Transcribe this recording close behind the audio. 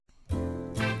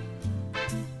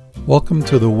Welcome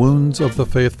to the Wounds of the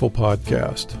Faithful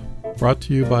podcast, brought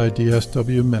to you by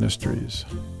DSW Ministries.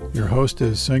 Your host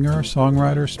is singer,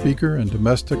 songwriter, speaker, and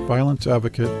domestic violence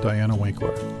advocate Diana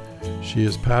Winkler. She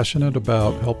is passionate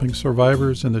about helping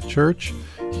survivors in the church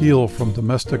heal from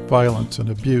domestic violence and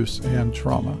abuse and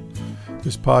trauma.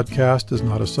 This podcast is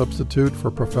not a substitute for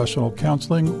professional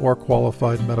counseling or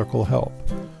qualified medical help.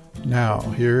 Now,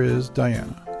 here is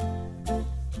Diana.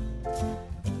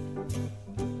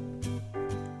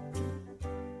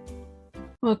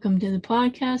 Welcome to the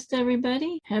podcast,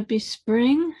 everybody. Happy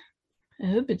spring. I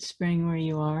hope it's spring where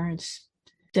you are. It's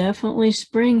definitely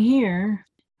spring here.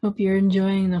 Hope you're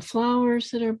enjoying the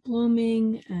flowers that are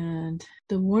blooming and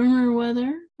the warmer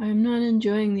weather. I'm not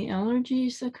enjoying the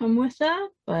allergies that come with that,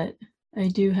 but I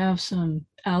do have some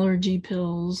allergy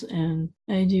pills and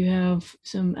I do have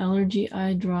some allergy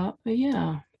eye drop. But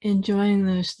yeah, enjoying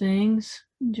those things,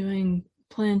 enjoying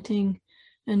planting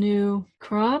a new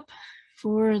crop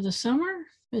for the summer.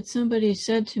 But somebody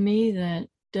said to me that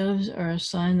doves are a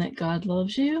sign that God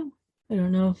loves you. I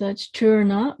don't know if that's true or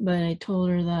not, but I told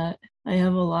her that I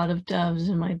have a lot of doves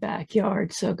in my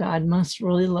backyard, so God must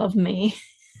really love me.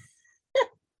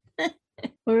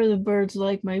 Or the birds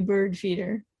like my bird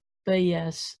feeder. But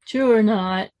yes, true or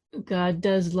not, God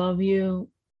does love you.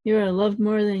 You are loved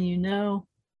more than you know.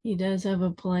 He does have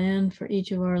a plan for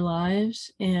each of our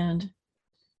lives, and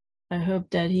I hope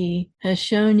that He has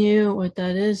shown you what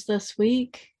that is this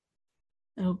week.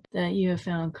 I hope that you have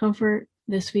found comfort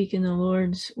this week in the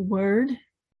Lord's Word,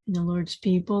 in the Lord's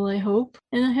people, I hope.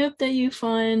 And I hope that you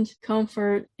find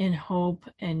comfort and hope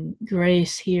and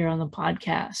grace here on the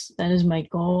podcast. That is my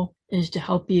goal, is to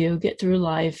help you get through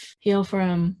life, heal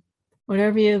from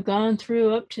whatever you've gone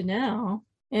through up to now.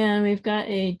 And we've got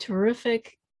a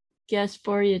terrific guest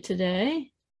for you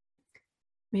today.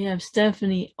 We have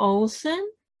Stephanie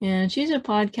Olson. And she's a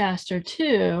podcaster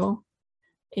too.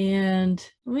 And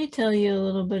let me tell you a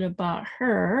little bit about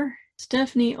her.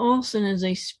 Stephanie Olson is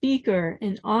a speaker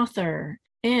and author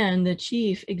and the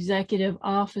chief executive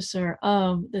officer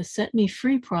of the Set Me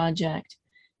Free Project,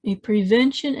 a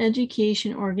prevention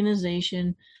education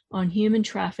organization on human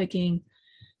trafficking,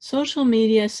 social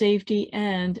media safety,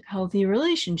 and healthy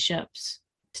relationships.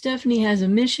 Stephanie has a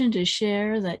mission to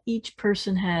share that each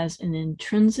person has an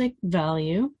intrinsic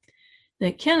value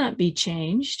that cannot be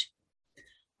changed.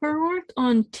 Her work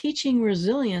on teaching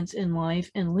resilience in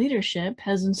life and leadership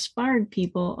has inspired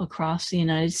people across the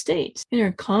United States. In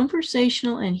her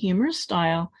conversational and humorous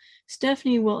style,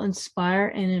 Stephanie will inspire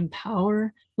and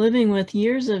empower living with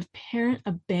years of parent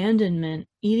abandonment,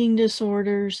 eating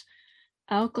disorders,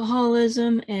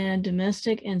 alcoholism, and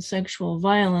domestic and sexual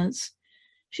violence.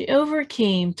 She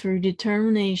overcame through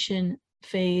determination,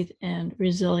 faith, and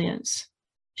resilience.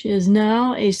 She is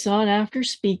now a sought-after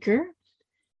speaker.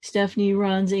 Stephanie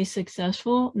runs a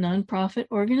successful nonprofit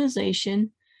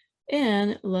organization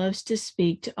and loves to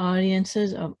speak to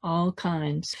audiences of all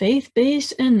kinds,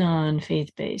 faith-based and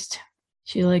non-faith-based.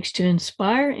 She likes to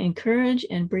inspire, encourage,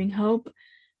 and bring hope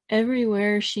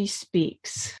everywhere she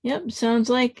speaks. Yep, sounds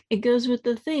like it goes with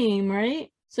the theme, right?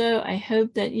 So I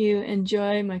hope that you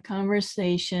enjoy my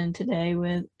conversation today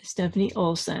with Stephanie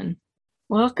Olson.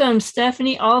 Welcome,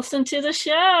 Stephanie Olson, to the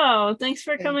show. Thanks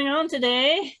for coming on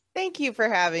today. Thank you for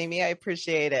having me. I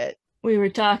appreciate it. We were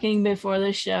talking before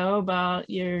the show about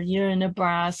you're in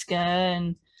Nebraska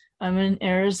and I'm in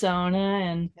Arizona,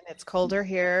 and it's colder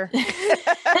here.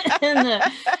 And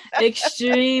the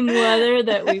extreme weather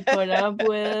that we put up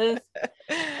with.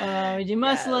 You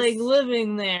must like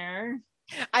living there.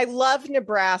 I love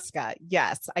Nebraska.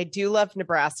 Yes, I do love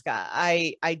Nebraska.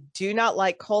 I do not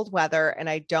like cold weather and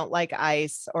I don't like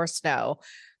ice or snow,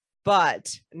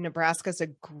 but Nebraska is a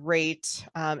great,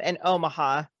 and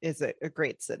Omaha is a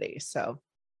great city. So,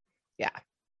 yeah.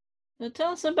 So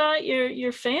tell us about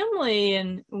your family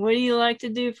and what do you like to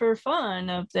do for fun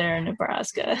up there in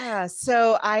Nebraska? Yeah,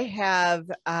 so I have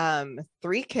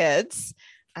 3 kids.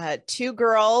 2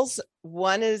 girls.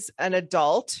 One is an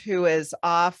adult who is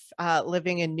off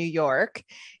living in New York.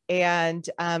 And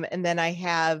then I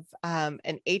have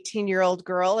an 18-year-old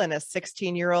girl and a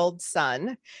 16-year-old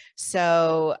son.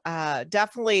 So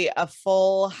definitely a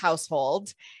full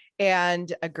household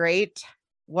and a great,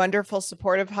 wonderful,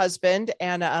 supportive husband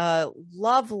and a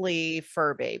lovely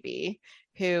fur baby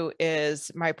who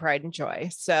is my pride and joy.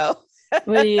 So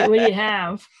what do you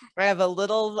have? I have a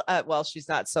little, well, she's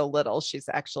not so little. She's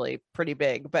actually pretty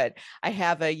big, but I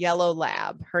have a yellow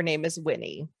lab. Her name is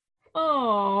Winnie.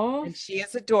 Oh, and she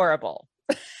is adorable.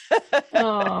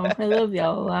 Oh, I love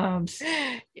yellow labs.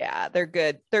 Yeah, they're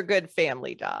good. They're good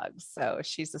family dogs. So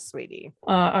she's a sweetie.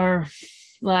 Our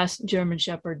last German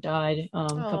Shepherd died a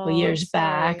couple of Oh, I'm years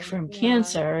back sorry. from Yeah.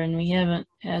 cancer, and we haven't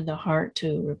had the heart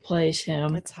to replace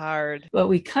him. It's hard. But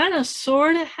we kind of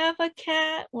sort of have a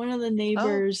cat. One of the Oh,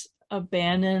 neighbors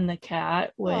abandoned the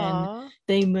cat when aw.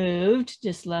 they moved,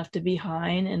 just left it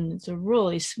behind. And it's a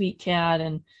really sweet cat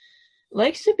and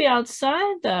likes to be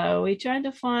outside, though. We tried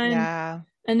to find Yeah.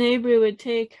 a neighbor who would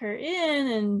take her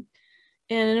in, and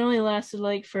it only lasted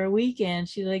like for a weekend.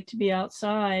 She liked to be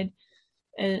outside.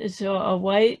 And so a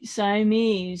white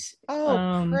Siamese.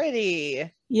 Oh,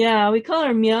 pretty. Yeah, we call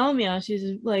her Meow Meow.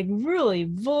 She's like really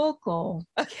vocal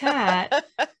cat,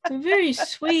 very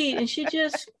sweet, and she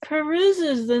just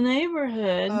peruses the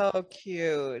neighborhood. Oh,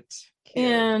 cute.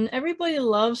 And everybody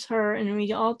loves her, and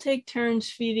we all take turns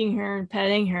feeding her and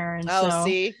petting her. And Oh, so,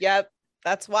 see, yep,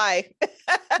 that's why.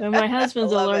 and my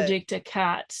husband's Love it. allergic to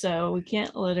cats, so we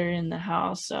can't let her in the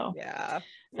house. So, Yeah.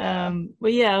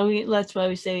 but yeah, that's why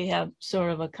we say we have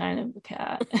sort of a kind of a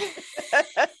cat.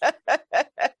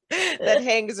 That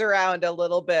hangs around a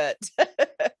little bit.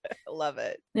 Love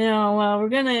it. Now, we're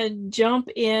going to jump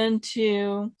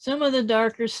into some of the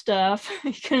darker stuff.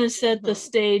 You're going to set the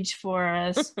stage for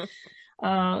us.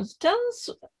 Tell us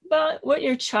about what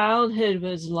your childhood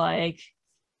was like.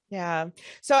 Yeah.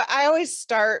 So I always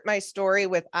start my story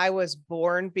with I was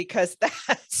born, because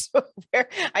that's where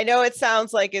I know it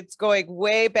sounds like it's going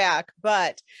way back,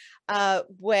 but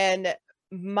when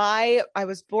I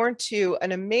was born to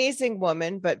an amazing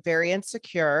woman, but very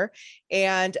insecure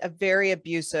and a very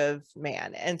abusive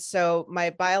man. And so my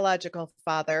biological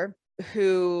father,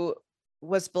 who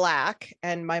was Black,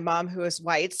 and my mom, who was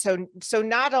white. So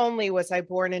not only was I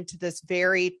born into this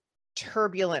very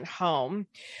turbulent home,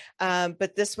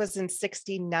 but this was in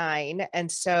 1969.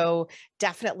 And so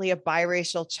definitely a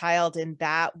biracial child in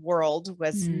that world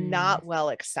was not well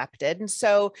accepted. And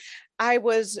so I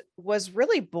was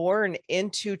really born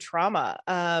into trauma.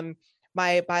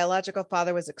 My biological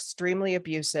father was extremely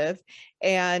abusive.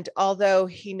 And although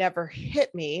he never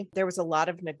hit me, there was a lot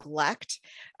of neglect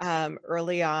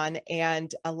early on,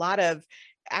 and a lot of,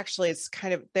 actually, it's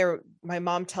kind of there. My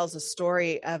mom tells a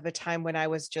story of a time when I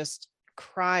was just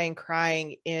crying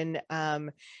in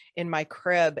my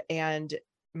crib, and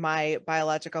my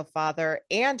biological father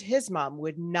and his mom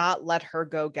would not let her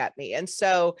go get me. And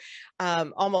so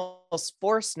almost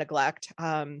forced neglect,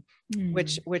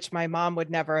 which my mom would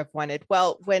never have wanted.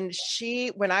 Well, when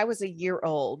I was a year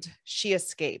old, she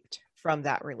escaped from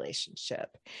that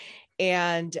relationship.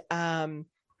 And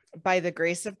by the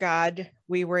grace of God,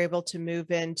 we were able to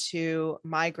move into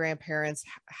my grandparents'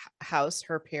 house,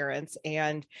 her parents.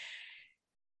 And,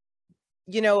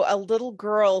 a little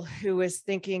girl who is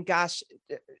thinking, gosh,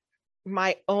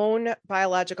 my own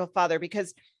biological father,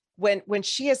 because when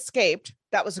she escaped,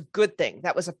 that was a good thing.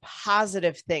 That was a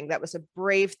positive thing. That was a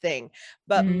brave thing.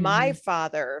 But my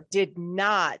father did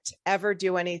not ever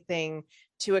do anything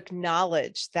to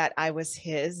acknowledge that I was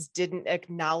his, didn't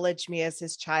acknowledge me as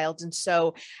his child. And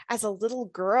so as a little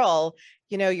girl,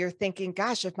 you're thinking,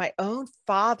 gosh, if my own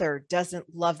father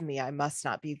doesn't love me, I must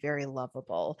not be very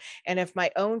lovable. And if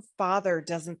my own father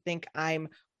doesn't think I'm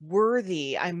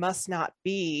worthy, I must not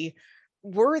be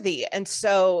worthy. And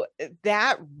so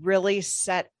that really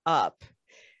set up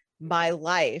my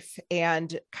life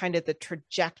and kind of the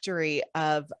trajectory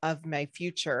of my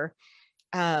future.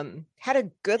 Had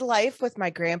a good life with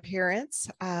my grandparents,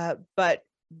 but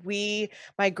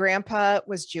my grandpa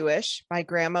was Jewish, my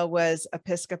grandma was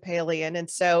Episcopalian. And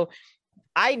so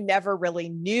I never really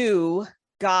knew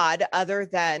God other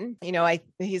than,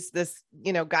 he's this,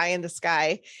 guy in the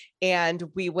sky. And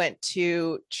we went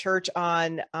to church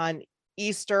on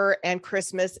Easter and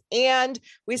Christmas, and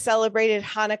we celebrated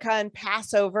Hanukkah and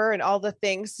Passover and all the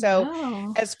things.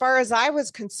 So as far as I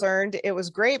was concerned, it was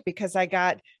great because I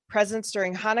got presents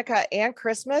during Hanukkah and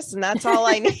Christmas, and that's all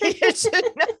I needed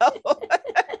to know.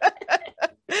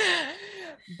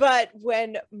 But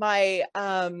when my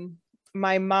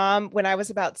mom, when I was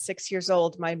about 6 years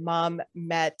old, my mom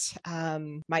met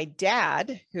my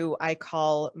dad, who I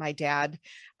call my dad,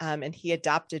 and he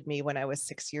adopted me when I was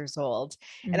 6 years old.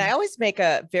 And I always make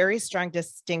a very strong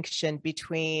distinction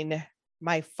between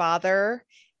my father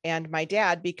and my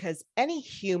dad, because any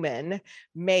human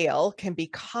male can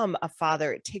become a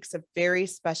father. It takes a very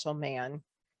special man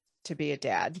to be a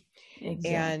dad.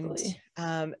 Exactly.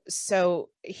 And so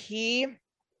he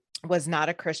was not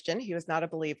a Christian. He was not a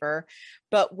believer.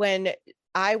 But when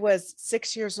I was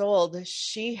 6 years old,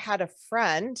 she had a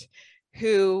friend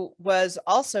who was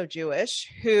also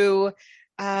Jewish, who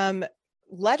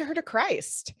led her to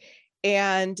Christ.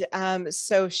 And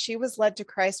so she was led to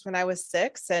Christ when I was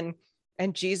 6.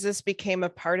 and Jesus became a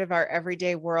part of our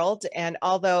everyday world. And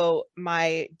although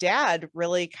my dad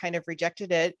really kind of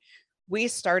rejected it, we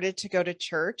started to go to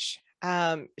church.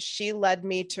 She led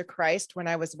me to Christ when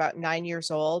I was about 9 years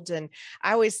old. And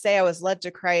I always say I was led to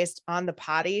Christ on the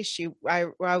potty. I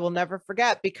will never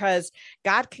forget, because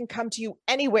God can come to you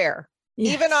anywhere,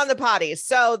 even on the potty.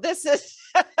 So this is,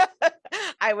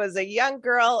 I was a young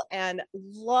girl and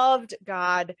loved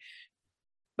God,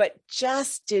 but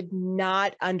just did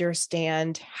not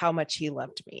understand how much he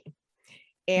loved me.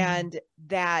 And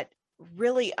that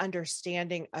really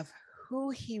understanding of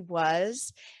who he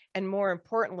was, and more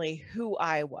importantly, who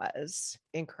I was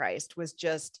in Christ, was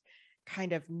just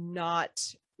kind of not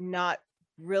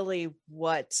really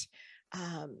what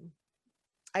I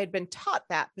had been taught,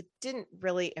 that, but didn't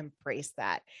really embrace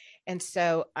that. And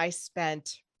so I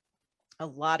spent a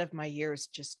lot of my years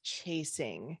just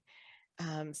chasing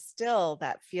still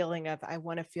that feeling of, I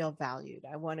want to feel valued.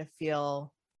 I want to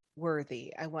feel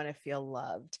worthy. I want to feel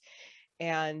loved.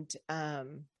 And,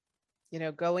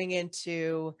 going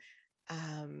into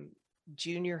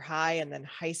junior high and then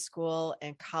high school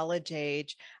and college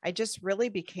age, I just really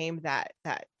became that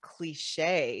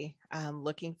cliche,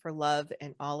 looking for love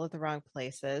in all of the wrong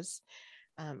places.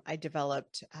 I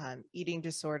developed eating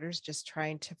disorders, just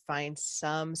trying to find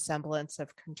some semblance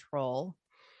of control.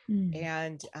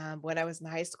 And when I was in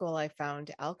high school, I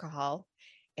found alcohol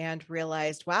and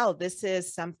realized, wow, this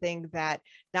is something that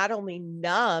not only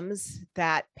numbs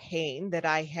that pain that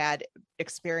I had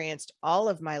experienced all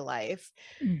of my life,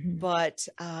 but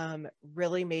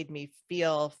really made me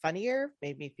feel funnier,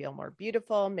 made me feel more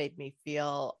beautiful, made me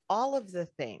feel all of the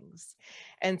things.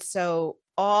 And so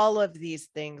all of these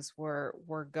things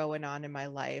were going on in my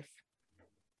life.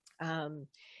 And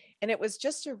it was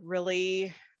just a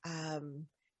really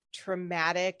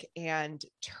traumatic and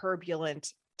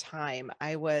turbulent time.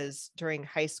 I was, during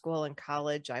high school and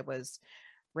college, I was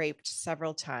raped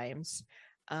several times.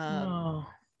 And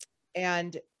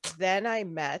then I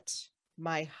met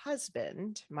my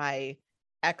husband, my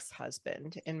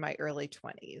ex-husband, in my early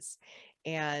 20s.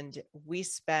 And we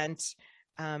spent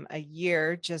a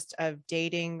year just of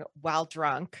dating while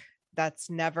drunk. That's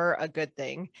never a good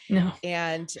thing. No.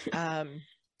 And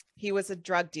he was a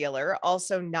drug dealer,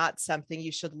 also not something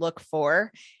you should look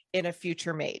for in a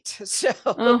future mate. So,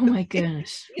 oh my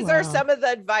goodness, these are some of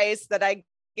the advice that I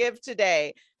give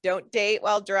today. Don't date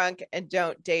while drunk, and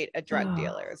don't date a drug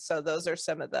dealer. So those are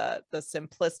some of the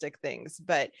simplistic things,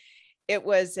 but it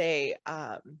was a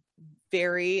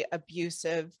very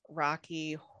abusive,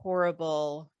 rocky,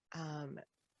 horrible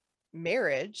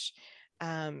marriage.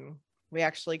 We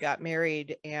actually got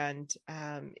married, and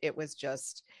it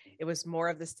was more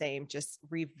of the same, just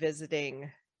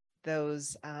revisiting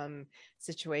those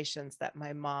situations that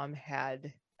my mom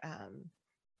had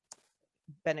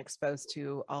been exposed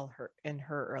to in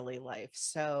her early life.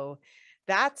 So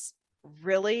that's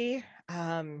really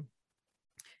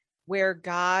where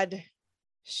God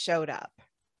showed up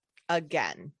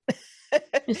again.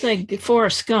 It's like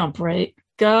Forrest Gump, right?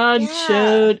 God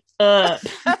showed up.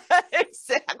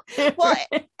 Exactly. Well,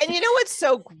 and you know what's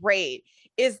so great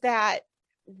is that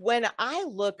when I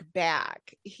look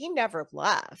back, he never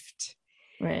left.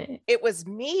 Right. It was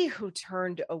me who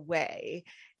turned away.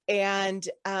 And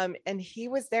he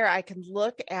was there. I can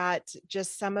look at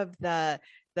just some of the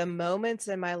moments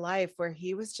in my life where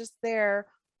he was just there,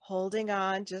 holding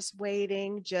on, just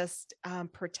waiting, just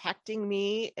protecting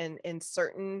me in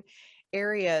certain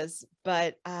areas.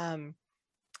 But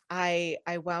I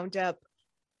wound up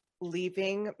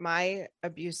leaving my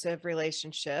abusive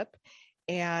relationship,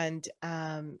 and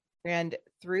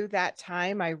through that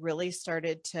time, I really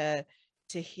started to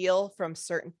heal from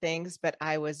certain things, but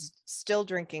I was still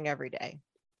drinking every day.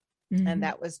 And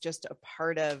that was just a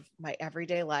part of my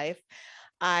everyday life.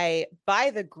 By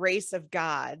the grace of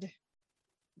God,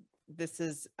 this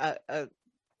is a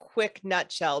quick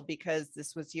nutshell, because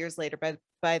this was years later, but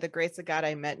by the grace of God,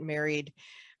 I met and married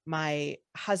my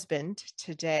husband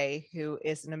today, who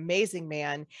is an amazing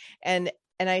man. And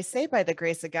I say by the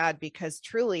grace of God, because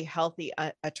truly healthy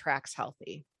attracts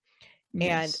healthy.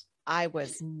 Yes. And I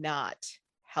was not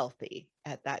healthy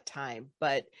at that time,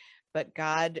 but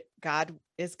God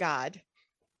is God.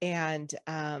 And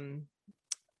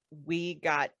we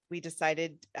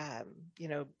decided,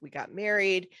 we got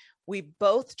married. We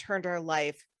both turned our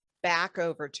life back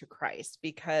over to Christ,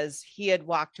 because he had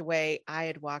walked away, I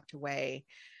had walked away,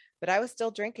 but I was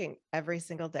still drinking every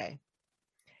single day.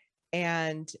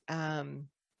 And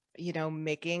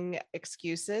making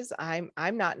excuses. I'm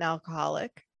not an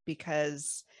alcoholic,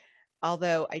 because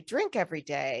although I drink every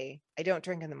day, I don't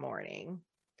drink in the morning.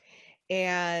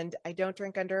 and I don't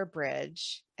drink under a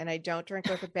bridge, and I don't drink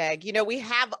with a bag. We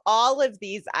have all of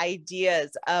these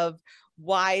ideas of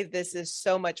why this is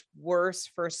so much worse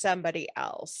for somebody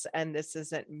else, and this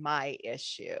isn't my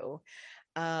issue.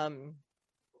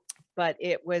 But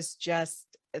it was just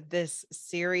this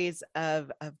series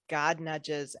of God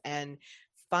nudges, and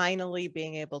finally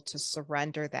being able to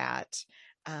surrender that,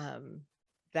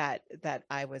 that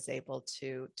I was able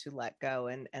to let go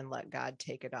and let God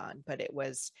take it on. But it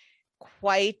was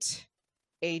quite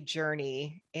a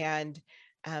journey, and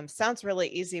sounds really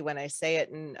easy when I say it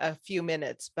in a few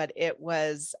minutes, but it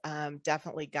was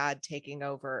definitely God taking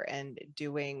over and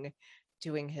doing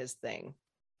his thing.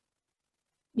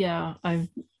 Yeah, I've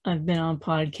been on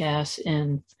podcasts,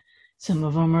 and some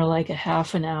of them are like a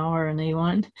half an hour, and they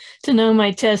want to know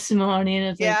my testimony, and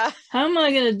it's like, how am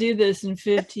I going to do this in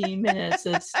 15 minutes?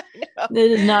 That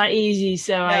is not easy.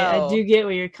 So I do get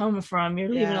where you're coming from. You're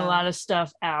leaving a lot of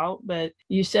stuff out, but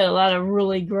you said a lot of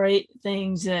really great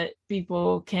things that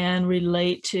people can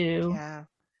relate to. Yeah.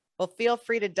 Well, feel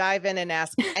free to dive in and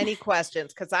ask any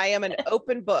questions, because I am an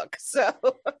open book. So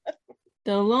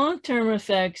the long-term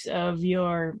effects of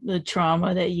the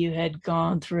trauma that you had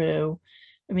gone through,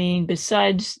 I mean,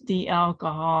 besides the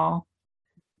alcohol,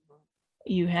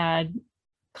 you had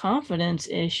confidence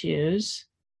issues,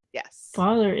 yes,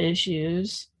 father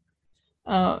issues.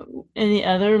 Any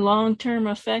other long-term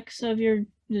effects of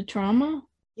the trauma?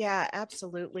 Yeah,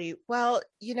 absolutely. Well,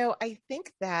 I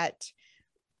think that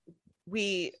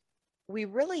we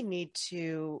really need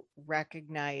to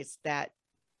recognize that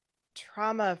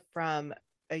trauma from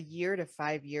a year to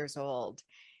 5 years old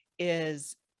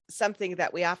is something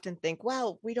that we often think,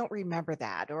 well, we don't remember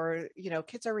that, or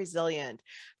kids are resilient,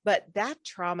 but that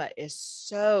trauma is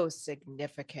so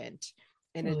significant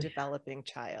in a developing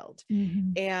child.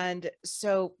 Mm-hmm. And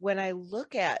so when I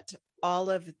look at all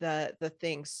of the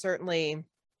things, certainly,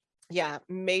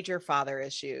 major father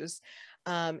issues.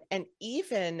 And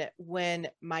even when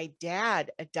my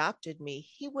dad adopted me,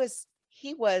 he was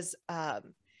a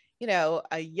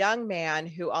young man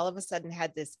who all of a sudden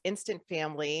had this instant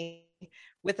family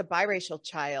with a biracial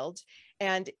child,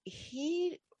 and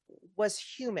he was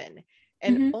human,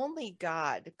 and only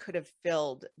God could have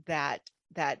filled that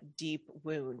deep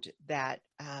wound that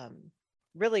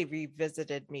really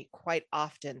revisited me quite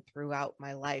often throughout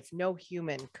my life. No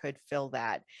human could fill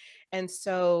that. And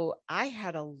so I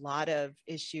had a lot of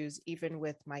issues, even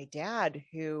with my dad,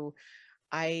 who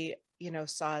I,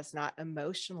 saw as not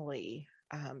emotionally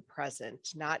present,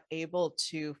 not able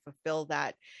to fulfill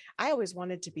that. I always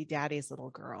wanted to be daddy's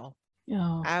little girl.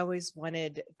 Oh. I always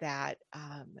wanted that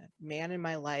man in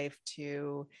my life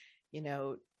to,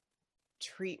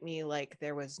 treat me like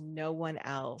there was no one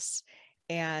else.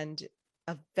 And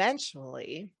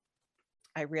eventually,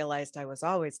 I realized I was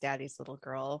always daddy's little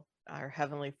girl, our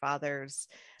Heavenly Father's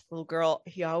little girl.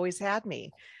 He always had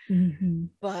me. Mm-hmm.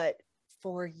 But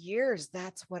for years,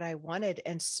 that's what I wanted.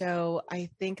 And so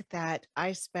I think that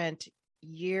I spent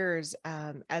years,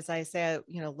 as I say,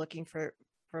 looking for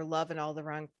love in all the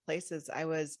wrong places. I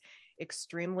was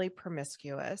extremely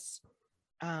promiscuous.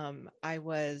 I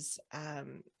was,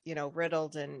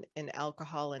 riddled in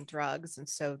alcohol and drugs. And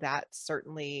so that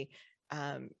certainly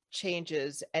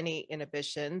changes any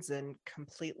inhibitions and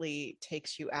completely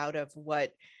takes you out of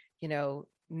what,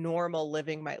 normal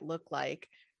living might look like.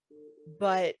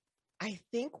 But I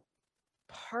think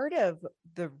part of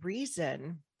the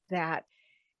reason that,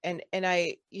 and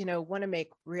I, want to make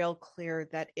real clear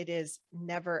that it is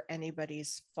never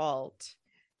anybody's fault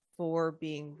for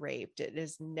being raped. It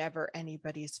is never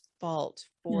anybody's fault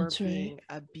for That's right. being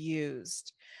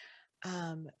abused.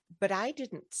 But I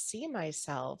didn't see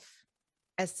myself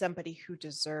as somebody who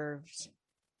deserved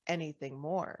anything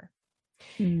more.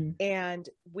 And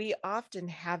we often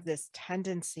have this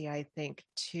tendency, I think,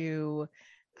 to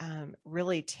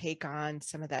really take on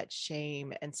some of that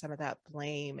shame and some of that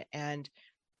blame, and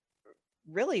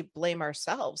really blame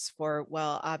ourselves for,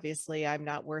 well, obviously I'm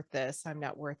not worth this, I'm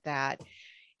not worth that.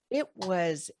 It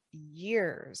was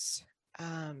years.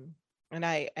 And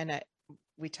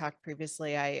we talked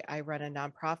previously, I run a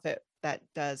nonprofit that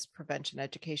does prevention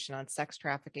education on sex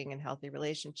trafficking and healthy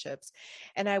relationships.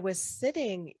 And I was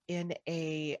sitting in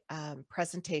a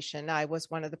presentation. I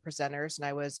was one of the presenters, and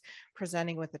I was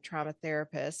presenting with a trauma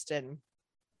therapist. And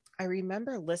I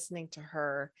remember listening to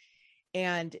her,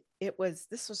 and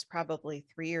this was probably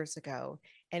 3 years ago,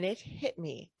 and it hit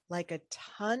me like a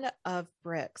ton of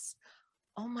bricks.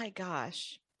 Oh my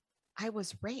gosh, I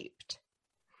was raped.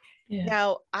 Yeah.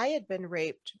 Now, I had been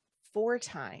raped 4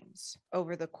 times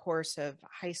over the course of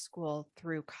high school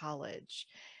through college.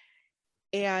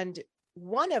 And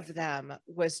one of them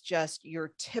was just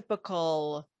your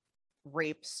typical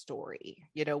rape story.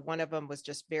 One of them was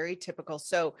just very typical.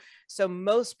 So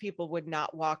most people would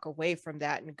not walk away from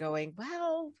that and going,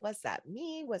 well, was that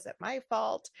me? Was it my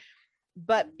fault?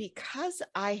 But because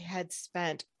I had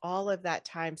spent all of that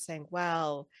time saying,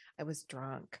 well, I was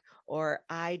drunk or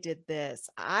I did this,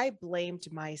 I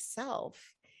blamed myself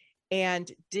and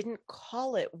didn't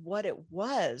call it what it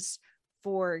was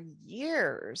for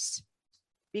years,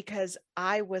 because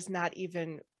I was not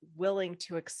even willing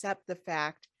to accept the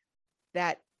fact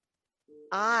that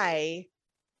I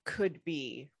could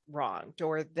be wronged,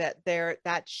 or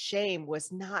that shame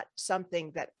was not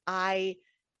something that I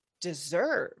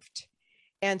deserved.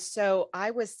 And so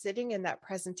I was sitting in that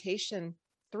presentation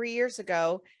 3 years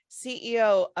ago,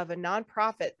 CEO of a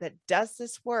nonprofit that does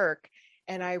this work.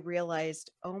 And I realized,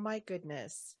 oh my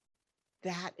goodness,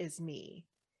 that is me.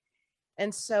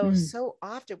 And so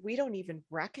often we don't even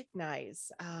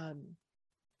recognize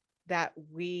that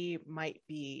we might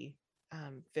be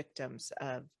victims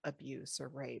of abuse or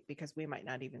rape, because we might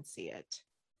not even see it.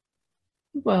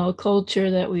 Well,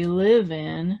 culture that we live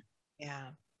in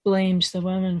blames the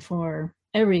women for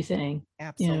everything.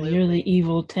 Absolutely. You're the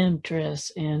evil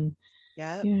temptress. And,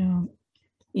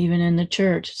 even in the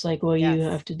church, it's like, well, you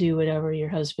have to do whatever your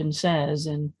husband says.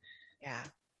 And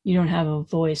you don't have a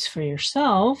voice for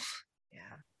yourself.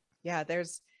 Yeah.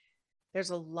 There's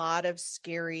a lot of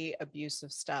scary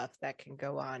abusive stuff that can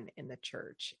go on in the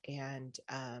church, and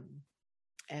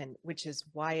which is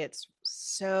why it's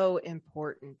so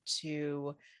important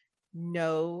to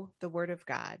know the Word of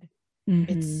God.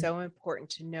 Mm-hmm. It's so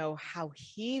important to know how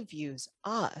He views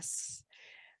us,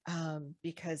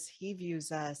 because He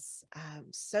views us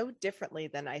so differently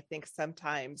than I think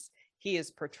sometimes He is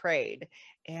portrayed.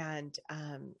 And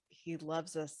He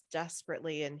loves us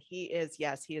desperately, and He is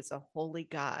a holy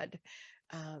God.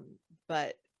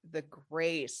 But the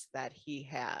grace that He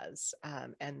has,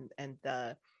 and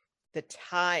the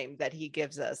time that He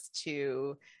gives us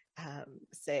to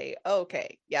say,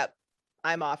 okay, yep,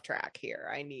 I'm off track here.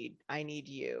 I need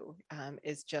you,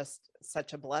 is just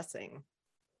such a blessing.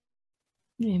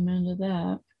 Amen to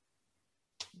that.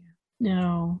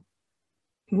 Now,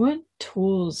 what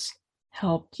tools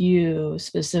helped you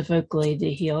specifically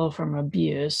to heal from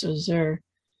abuse? Was there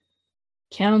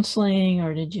counseling,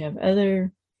 or did you have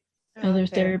other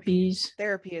therapies?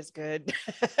 Therapy is good.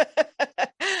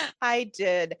 I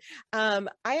did. I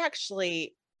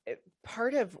actually,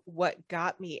 part of what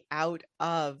got me out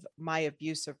of my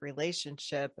abusive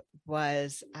relationship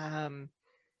was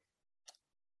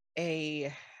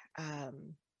a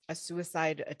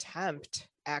suicide attempt,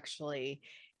 actually.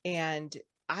 And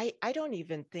I don't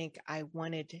even think I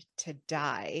wanted to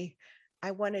die.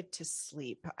 I wanted to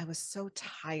sleep. I was so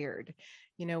tired.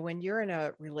 When you're in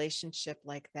a relationship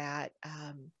like that,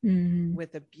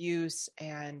 with abuse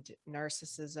and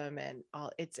narcissism and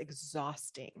all, it's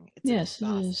exhausting. It's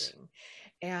exhausting.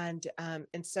 And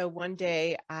so one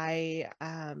day I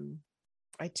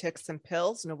took some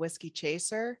pills and a whiskey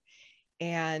chaser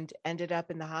and ended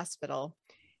up in the hospital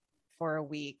for a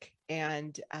week.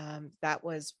 And that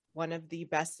was one of the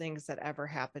best things that ever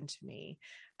happened to me,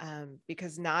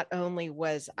 because not only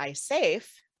was I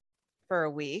safe for a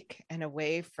week and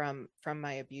away from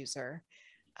my abuser,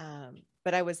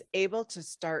 but I was able to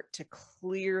start to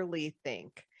clearly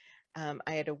think. I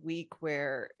had a week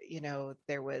where,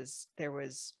 there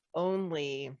was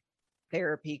only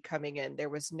therapy coming in. There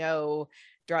was no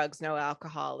drugs, no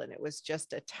alcohol, and it was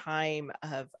just a time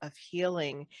of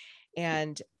healing.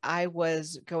 And I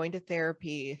was going to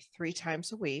therapy 3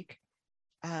 times a week,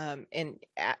 and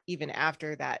even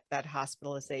after that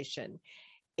hospitalization.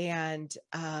 And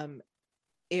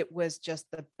it was just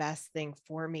the best thing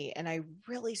for me. And I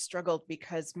really struggled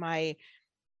because my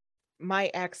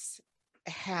ex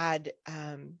had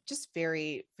just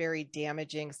very, very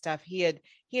damaging stuff. He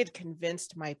had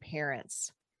convinced my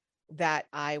parents that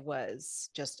I was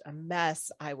just a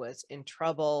mess. I was in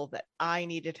trouble, that I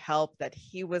needed help, that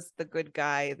he was the good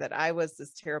guy, that I was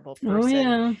this terrible person. Oh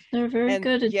yeah, they're very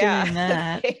good at doing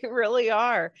that. They really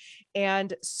are.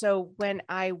 And so when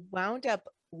I wound up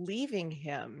leaving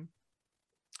him,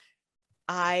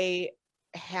 I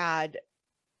had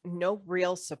no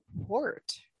real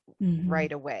support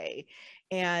right away.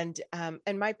 And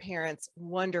my parents,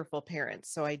 wonderful parents.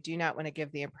 So I do not want to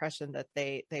give the impression that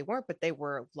they weren't, but they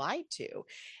were lied to.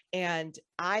 And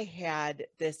I had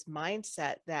this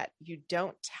mindset that you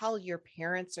don't tell your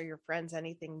parents or your friends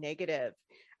anything negative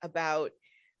about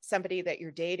somebody that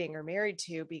you're dating or married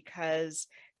to, because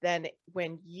then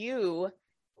when you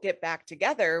get back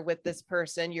together with this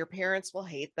person, your parents will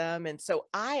hate them. And so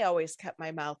I always kept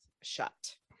my mouth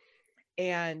shut.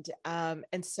 And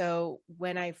so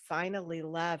when I finally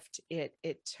left, it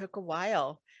took a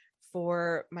while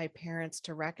for my parents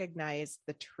to recognize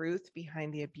the truth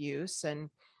behind the abuse and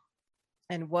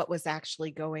what was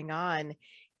actually going on.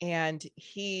 And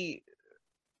he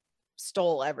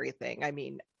stole everything. I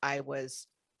mean, I was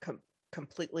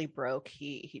completely broke.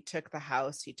 He took the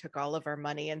house, he took all of our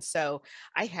money, and so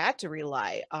I had to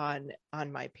rely on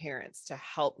my parents to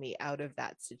help me out of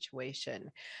that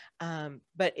situation.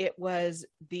 But it was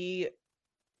the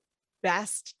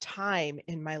best time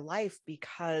in my life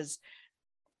because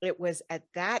it was at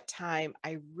that time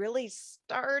I really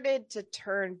started to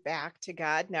turn back to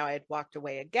God. Now I had walked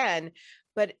away again,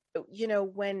 but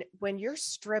when you're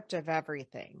stripped of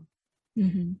everything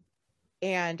Mm-hmm.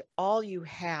 and all you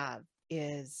have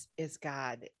is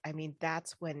God. I mean,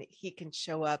 that's when he can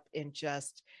show up in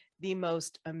just the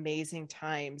most amazing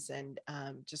times and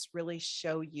just really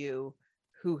show you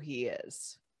who he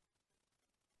is.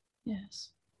 Yes.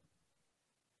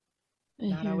 I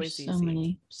Not hear always so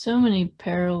easy. many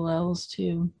parallels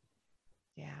to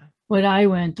Yeah. what I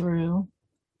went through.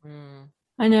 Mm.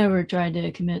 I never tried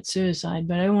to commit suicide,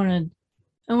 but I wanted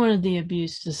the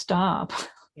abuse to stop.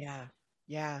 Yeah.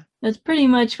 Yeah. That's pretty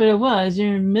much what it was.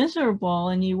 You're miserable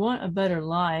and you want a better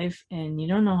life and you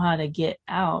don't know how to get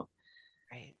out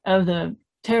Right. of the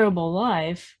terrible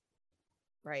life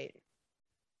Right.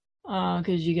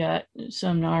 because you got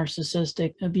some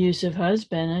narcissistic, abusive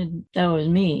husband. And that was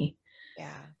me.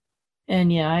 Yeah.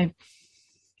 And yeah,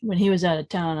 when he was out of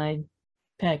town, I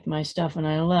packed my stuff and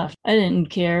I left. I didn't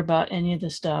care about any of the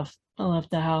stuff. I left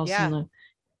the house Yeah. and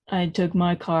I took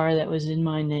my car that was in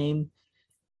my name,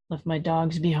 left my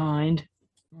dogs behind.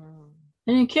 Mm.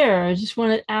 I didn't care. I just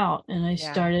wanted out and I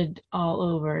Yeah. started all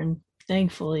over. And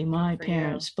thankfully, Good my for you.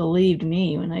 parents believed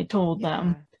me when I told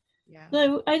them. Yeah. Yeah.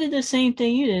 So I did the same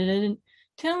thing you did. I didn't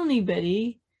tell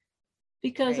anybody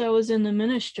because I Right. was in the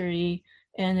ministry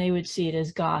and they would see it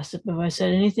as gossip. If I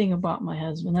said anything about my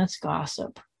husband, that's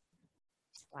gossip.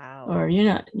 Wow. Or you're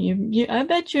not, I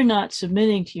bet you're not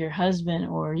submitting to your husband,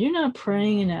 or you're not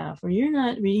praying Mm. enough, or you're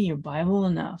not reading your Bible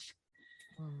enough.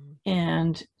 Mm.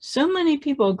 And so many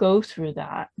people go through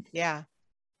that. Yeah.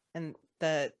 And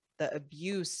the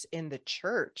abuse in the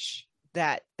church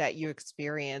that you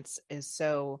experience is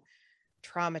so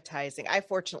traumatizing. I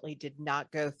fortunately did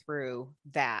not go through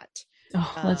that.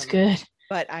 Oh, that's Um, good.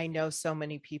 but I know so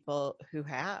many people who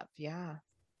have. Yeah.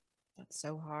 That's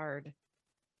so hard.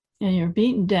 And you're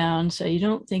beaten down, so you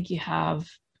don't think you have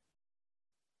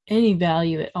any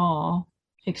value at all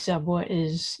except what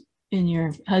is in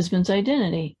your husband's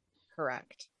identity.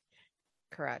 Correct.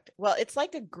 Correct. Well, it's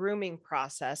like a grooming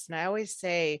process. And I always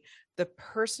say the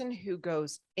person who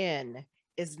goes in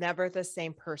is never the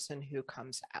same person who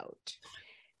comes out.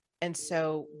 And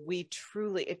so it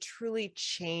truly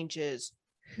changes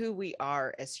who we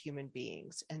are as human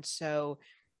beings. And so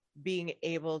being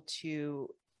able to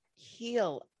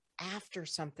heal after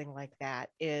something like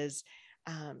that is,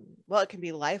 well, it can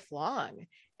be lifelong.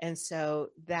 And so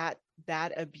that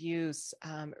abuse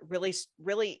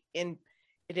really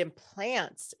it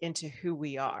implants into who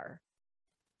we are.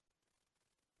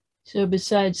 So,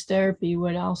 besides therapy,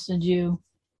 what else did you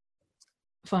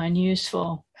find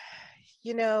useful?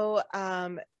 You know,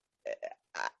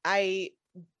 I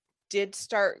did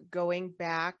start going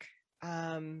back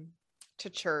to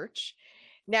church.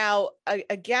 Now,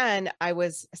 again, I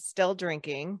was still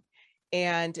drinking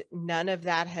and none of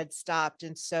that had stopped.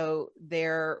 And so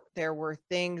there were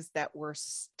things that were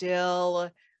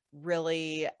still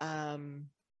really,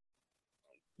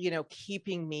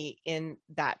 keeping me in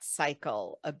that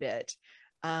cycle a bit.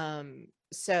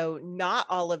 So not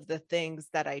all of the things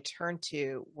that I turned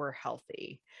to were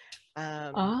healthy.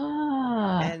 Um,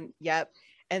 Ah, and yep.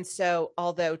 And so,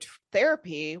 although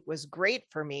therapy was great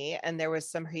for me and there was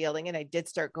some healing, and I did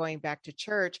start going back to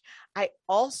church, I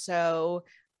also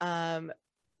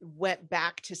went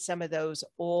back to some of those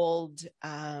old,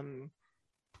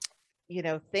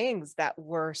 things that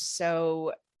were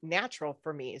so natural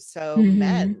for me. So mm-hmm.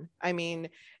 men, I mean,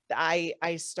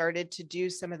 I started to do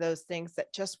some of those things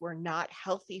that just were not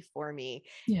healthy for me.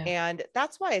 Yeah. And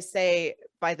that's why I say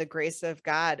by the grace of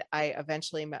God, I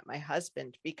eventually met my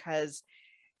husband, because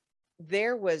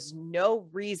there was no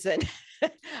reason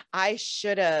I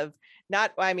should have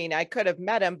not, I mean, I could have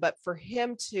met him, but for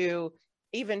him to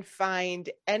even find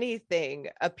anything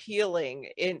appealing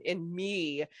in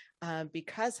me,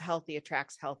 because healthy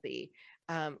attracts healthy,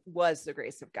 was the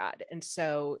grace of God. And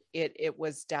so it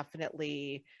was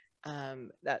definitely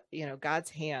that, God's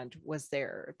hand was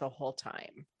there the whole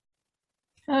time.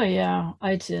 Oh, yeah.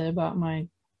 I'd say that about my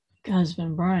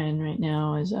husband Brian right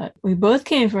now is that we both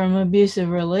came from abusive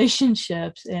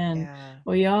relationships, and Yeah.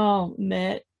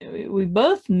 we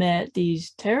both met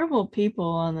these terrible people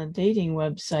on the dating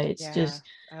websites. Yeah. Just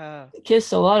Oh,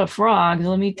 kissed a lot of frogs,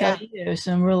 let me tell yeah. you,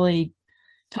 some really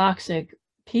toxic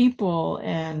people Yeah.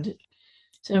 and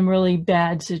some really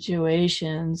bad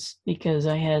situations because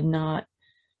I had not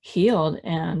healed.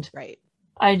 And Right.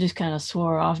 I just kind of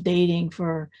swore off dating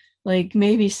for like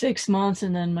maybe 6 months.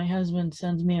 And then my husband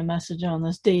sends me a message on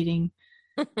this dating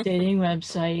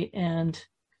website. And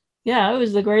yeah, it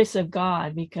was the grace of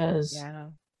God because Yeah.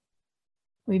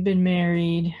 we've been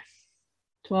married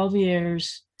 12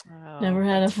 years, Oh, never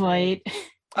had a that's great. fight.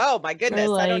 Oh my We're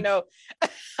goodness. I don't like, know. I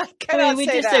I mean, cannot we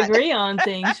say that. disagree on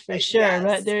things for sure,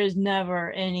 but Yes. there's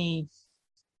never any.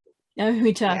 I mean,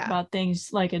 we talk Yeah. about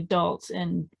things like adults,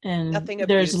 and Nothing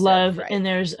there's abusive. love Right. and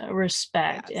there's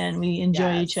respect, Yes. and we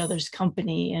enjoy each Yes. other's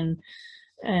company,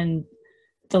 and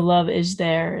the love is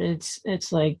there.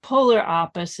 It's like polar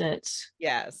opposites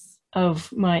Yes.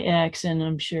 of my ex, and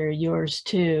I'm sure yours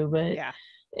too. But Yeah.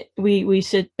 we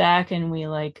sit back and we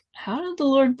like, how did the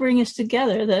Lord bring us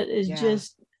together? That is Yeah.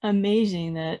 just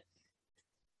amazing. That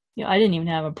I didn't even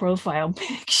have a profile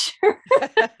picture.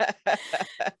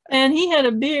 And he had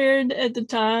a beard at the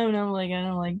time, and I'm like, I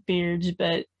don't like beards,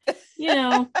 but you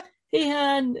know, he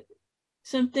had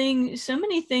so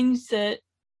many things that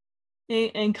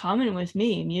in common with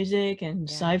me, music and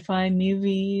Yeah. sci-fi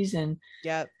movies,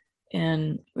 Yep.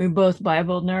 and we're both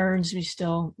Bible nerds. We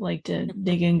still like to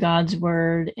dig in God's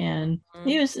word, and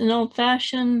he Mhm. was an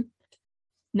old-fashioned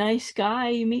nice guy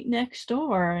you meet next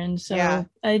door, and Yeah. so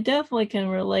I definitely can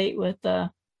relate with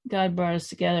the God brought us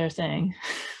together thing.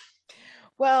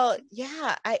 Well,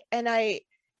 yeah.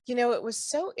 It was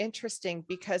so interesting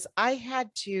because I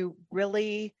had to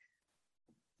really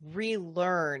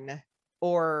relearn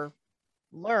or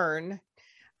learn,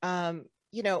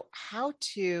 how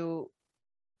to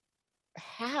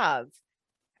have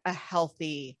a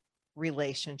healthy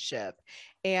relationship.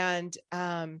 And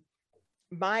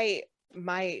my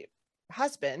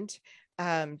husband,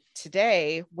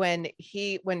 today, when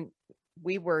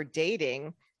we were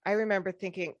dating, I remember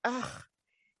thinking, oh,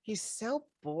 he's so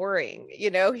boring.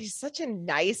 He's such a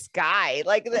nice guy.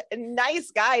 Like, the a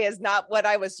nice guy is not what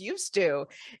I was used to.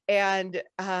 And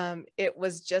it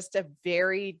was just a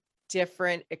very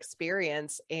different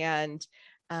experience. And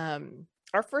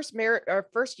our first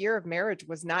year of marriage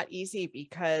was not easy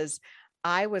because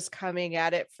I was coming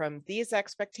at it from these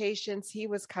expectations. He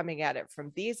was coming at it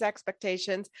from these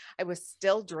expectations. I was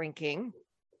still drinking.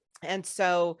 And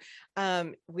so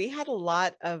we had a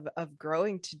lot of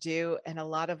growing to do and a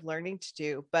lot of learning to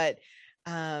do, but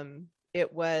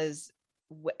it was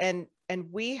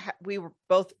we were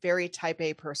both very type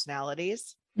A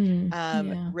personalities.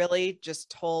 Yeah. Really just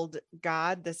told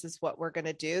God, this is what we're going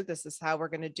to do. This is how we're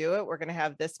going to do it. We're going to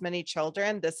have this many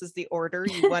children. This is the order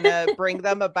you want to bring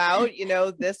them about.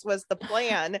 This was the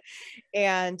plan.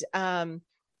 And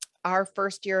our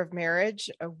first year of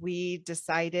marriage, we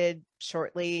decided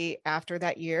shortly after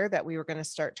that year that we were going to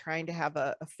start trying to have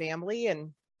a family.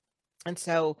 And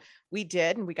so we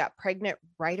did, and we got pregnant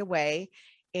right away.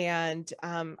 And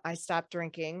I stopped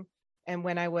drinking. And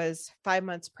when I was 5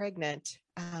 months pregnant,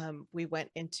 we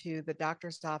went into the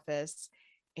doctor's office,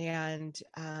 and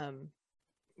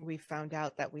we found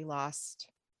out that we lost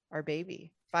our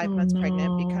baby five Oh months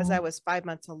pregnant. Because I no. was 5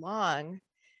 months along,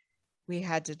 we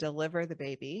had to deliver the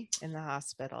baby in the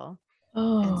hospital.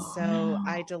 And Oh so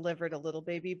I no. delivered a little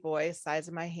baby boy size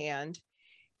of my hand.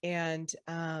 And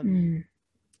Mm.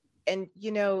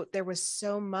 there was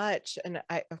so much. And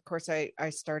I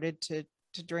started to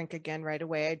drink again right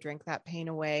away. I drank that pain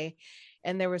away.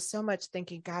 And there was so much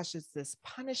thinking, gosh, is this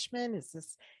punishment? Is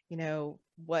this,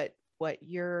 what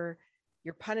you're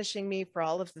punishing me for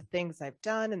all of the things I've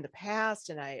done in the past,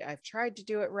 and I've tried to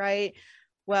do it right.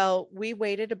 Well, we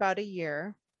waited about a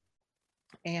year,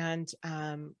 and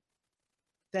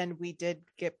then we did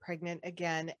get pregnant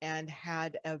again and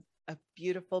had a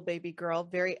beautiful baby girl,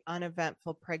 very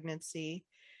uneventful pregnancy.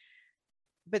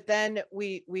 But then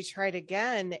we tried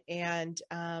again, and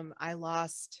I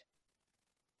lost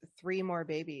 3 more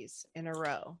babies in a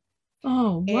row.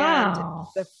 Oh And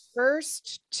wow. the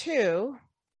first 2,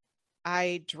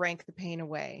 I drank the pain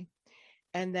away.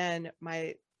 And then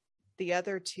the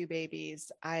other 2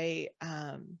 babies, I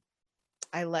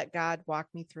let God walk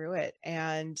me through it.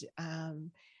 And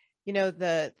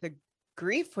the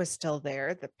grief was still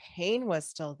there, the pain was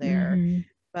still there, Mm-hmm.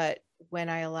 but when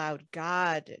I allowed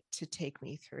God to take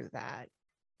me through that,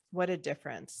 what a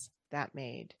difference that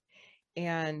made.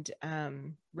 And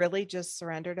really just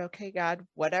surrendered. Okay, God,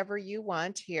 whatever you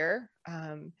want here,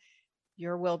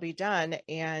 your will be done.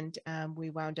 And we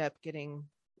wound up getting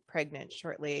pregnant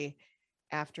shortly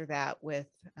after that with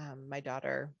my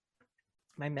daughter,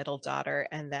 my middle daughter.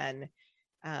 And then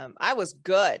I was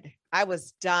good. I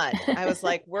was done. I was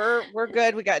like, we're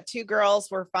good. We got 2 girls.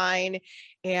 We're fine.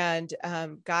 And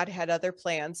God had other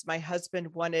plans. My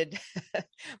husband wanted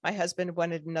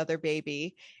another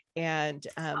baby, and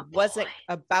wasn't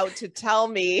about to tell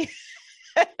me.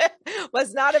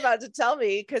 Was not about to tell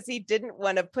me because he didn't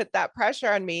want to put that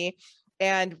pressure on me.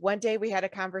 And one day we had a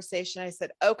conversation. I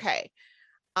said, okay,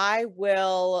 I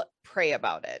will pray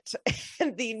about it.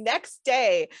 And the next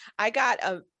day I got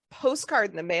a postcard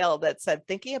in the mail that said,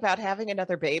 thinking about having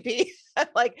another baby.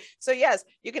 Like, so yes,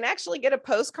 you can actually get a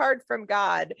postcard from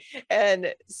God.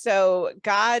 And so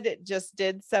God just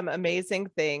did some amazing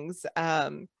things.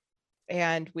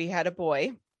 And we had a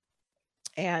boy,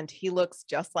 and he looks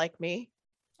just like me.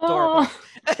 Adorable.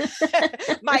 Oh.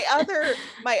 my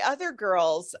other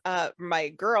girls,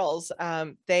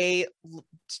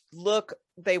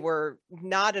 they were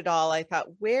not at all. I thought,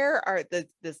 where are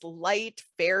this light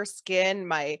fair skin?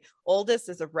 My oldest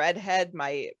is a redhead,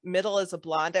 my middle is a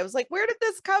blonde. I was like, where did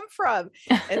this come from?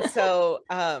 And so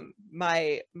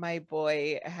my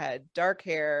boy had dark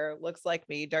hair, looks like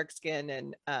me, dark skin,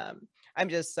 and I'm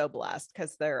just so blessed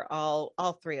because they're all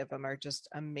 3 of them are just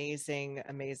amazing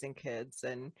kids,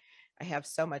 and I have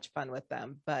so much fun with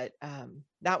them, but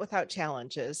not without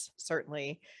challenges,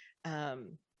 certainly.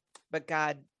 But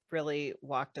God really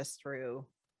walked us through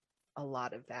a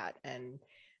lot of that, and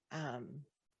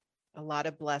a lot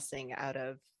of blessing out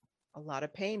of a lot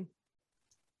of pain.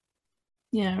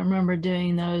 Yeah, I remember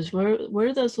doing those. What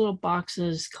are those little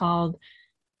boxes called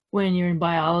when you're in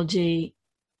biology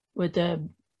with the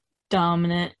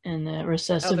dominant and the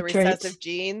recessive the traits? recessive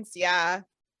genes. Yeah.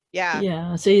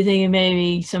 So you thinking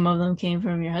maybe some of them came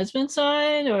from your husband's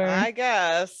side, or? I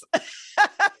guess.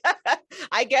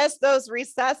 I guess those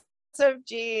recessive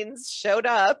genes showed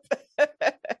up.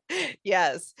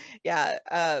 Yes. Yeah.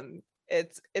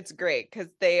 It's great because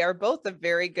they are both a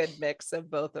very good mix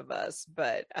of both of us.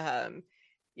 But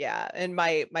yeah, and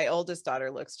my oldest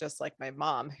daughter looks just like my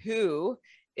mom, who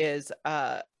is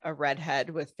a redhead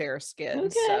with fair skin.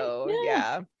 Okay, So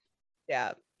yeah.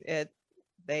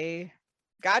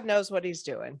 God knows what he's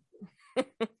doing.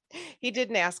 He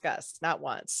didn't ask us, not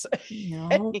once.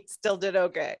 No. He still did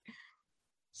okay.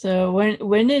 So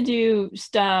when did you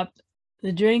stop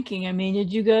the drinking? I mean,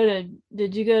 did you go to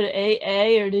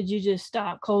AA, or did you just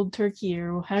stop cold turkey,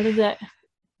 or how did that?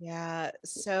 Yeah.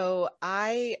 So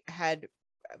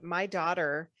my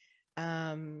daughter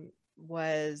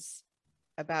was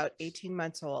about 18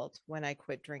 months old when I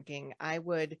quit drinking. I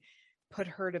would put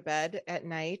her to bed at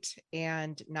night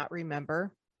and not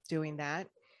remember doing that.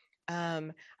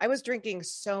 I was drinking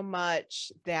so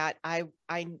much that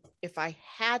if I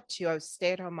had to, I was a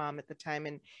stay-at-home mom at the time,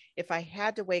 and if I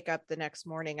had to wake up the next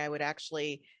morning, I would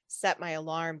actually set my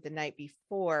alarm the night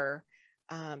before,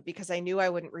 because I knew I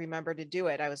wouldn't remember to do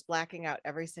it. I was blacking out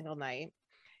every single night.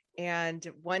 And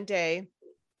one day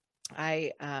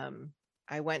I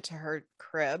went to her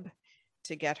crib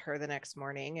to get her the next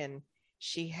morning, and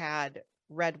she had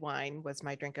red wine was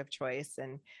my drink of choice.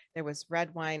 And there was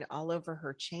red wine all over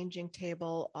her changing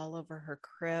table, all over her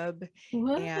crib.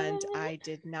 What? And I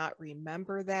did not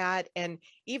remember that. And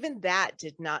even that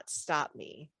did not stop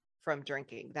me from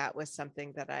drinking. That was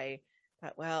something that I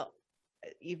thought, well,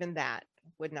 even that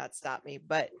would not stop me.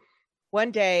 But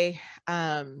one day,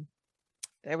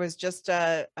 there was just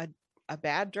a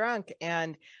bad drunk,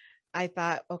 and I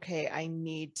thought, okay, I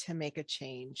need to make a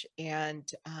change.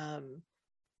 And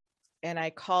I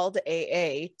called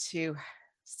AA to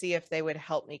see if they would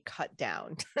help me cut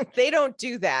down. They don't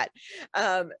do that.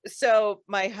 So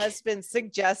my husband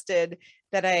suggested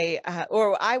that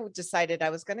I decided I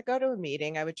was going to go to a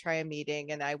meeting. I would try a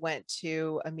meeting, and I went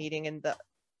to a meeting in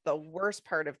the worst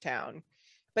part of town.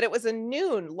 But it was a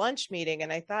noon lunch meeting,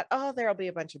 and I thought, oh, there'll be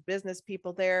a bunch of business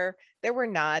people there. There were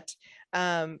not.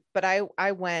 But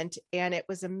I went, and it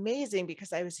was amazing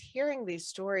because I was hearing these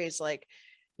stories like,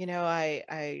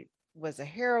 I was a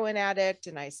heroin addict,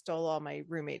 and I stole all my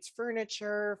roommate's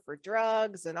furniture for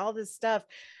drugs and all this stuff.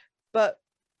 But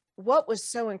what was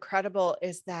so incredible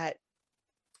is that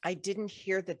I didn't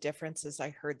hear the differences.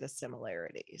 I heard the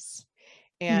similarities,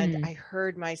 and I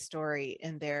heard my story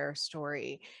in their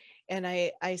story. And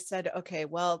I said, okay,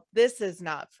 well, this is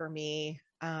not for me.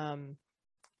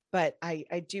 But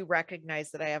I do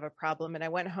recognize that I have a problem. And I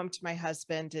went home to my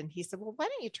husband, and he said, well, why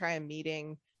don't you try a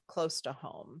meeting close to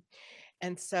home?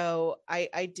 And so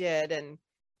I did, and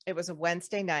it was a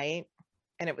Wednesday night,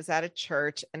 and it was at a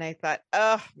church. And I thought,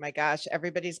 oh my gosh,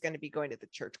 everybody's going to be going to the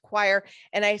church choir.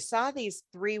 And I saw these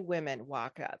 3 women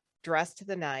walk up dressed to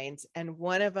the nines. And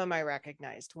one of them I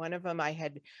recognized, one of them I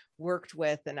had worked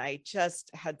with, and I just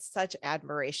had such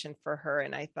admiration for her.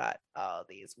 And I thought, oh,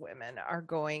 these women are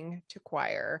going to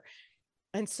choir.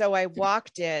 And so I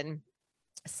walked in,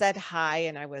 said hi,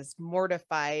 and I was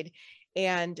mortified.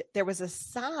 And there was a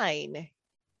sign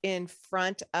in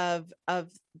front of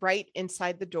right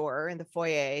inside the door in the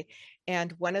foyer.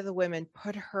 And one of the women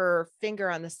put her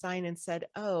finger on the sign and said,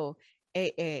 oh,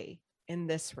 AA in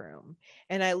this room.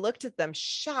 And I looked at them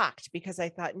shocked, because I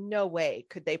thought, no way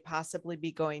could they possibly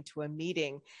be going to a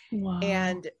meeting. Wow.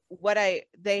 And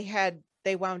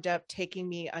they wound up taking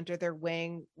me under their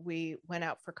wing. We went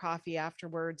out for coffee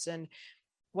afterwards. And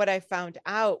what I found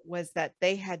out was that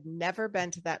they had never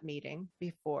been to that meeting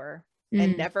before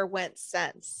and never went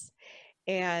since.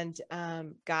 And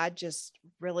God just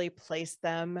really placed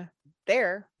them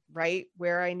there, right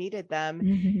where I needed them.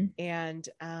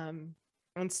 Mm-hmm.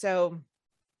 And so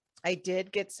I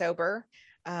did get sober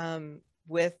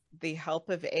with the help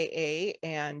of AA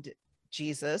and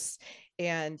Jesus.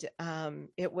 And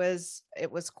it was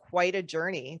quite a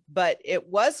journey, but it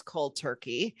was cold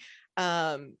turkey.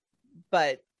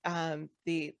 But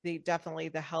the definitely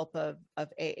the help of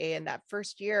AA in that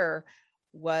first year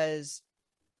was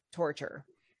torture.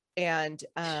 And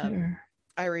Sure.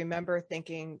 I remember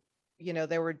thinking,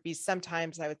 there would be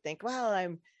sometimes I would think, well,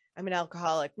 I'm an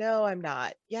alcoholic. No, I'm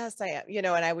not. Yes, I am. And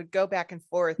I would go back and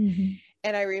forth. Mm-hmm.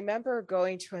 And I remember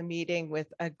going to a meeting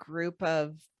with a group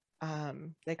of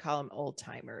they call them old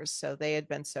timers. So they had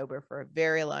been sober for a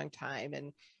very long time,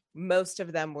 and most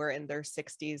of them were in their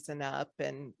 60s and up,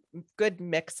 and good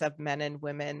mix of men and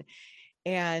women.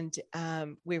 And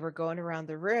we were going around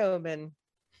the room, and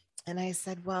I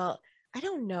said, well, I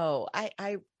don't know.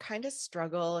 I kind of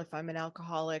struggle if I'm an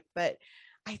alcoholic, but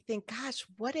I think, gosh,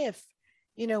 what if,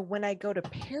 when I go to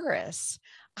Paris,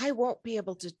 I won't be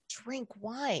able to drink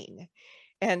wine.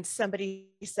 And somebody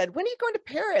said, when are you going to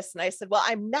Paris? And I said, well,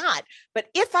 I'm not, but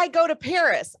if I go to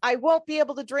Paris, I won't be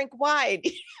able to drink wine.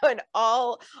 And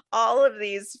all of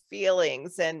these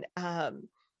feelings. And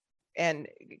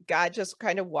God just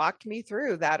kind of walked me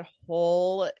through that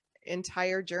whole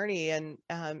entire journey. And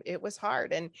it was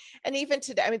hard. And even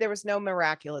today, I mean, there was no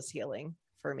miraculous healing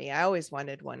for me. I always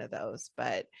wanted one of those,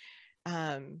 but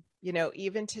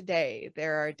even today,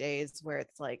 there are days where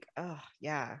it's like, oh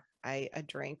yeah, a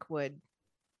drink would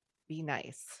be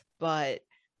nice, but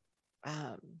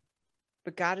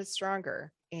God is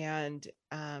stronger, and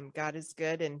God is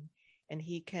good, and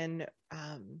he can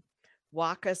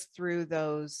walk us through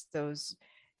those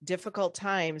difficult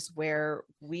times where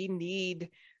we need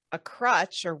a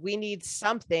crutch or we need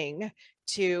something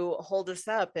to hold us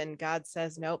up. And God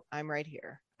says, nope, I'm right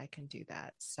here. I can do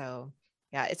that. So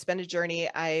yeah, it's been a journey.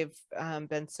 I've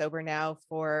been sober now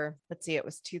for, it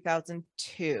was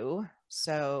 2002.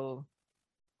 So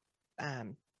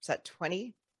is that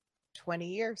 20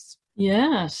 years?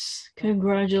 Yes.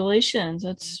 Congratulations.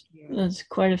 That's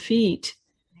quite a feat.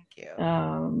 Thank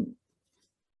you.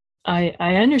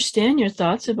 I understand your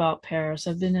thoughts about Paris.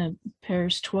 I've been to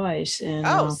Paris twice,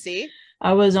 and see,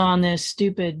 I was on this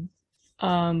stupid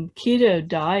keto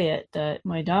diet that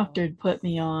my doctor had put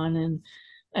me on, and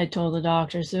I told the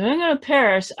doctor, so I'm going to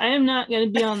Paris. I am not going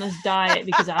to be on this diet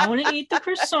because I want to eat the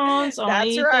croissants. I want to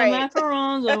eat the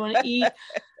macarons. I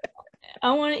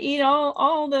want to eat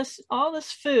all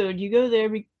this food. You go there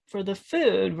for the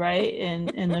food, right?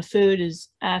 And the food is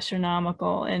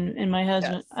astronomical. And my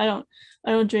husband, yes.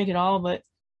 I don't drink at all, but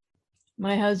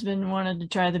my husband wanted to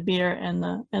try the beer and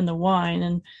the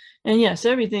wine, and yes,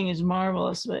 everything is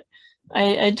marvelous. But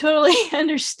I totally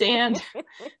understand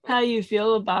how you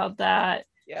feel about that.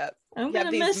 Yeah, I'm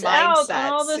going to miss out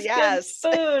on all this good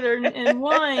food and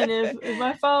wine if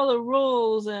I follow the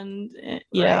rules. And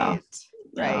yeah,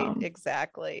 right,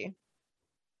 exactly.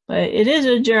 But it is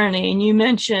a journey, and you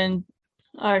mentioned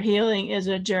our healing is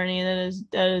a journey.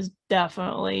 That is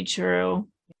definitely true,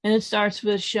 and it starts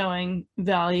with showing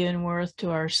value and worth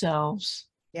to ourselves.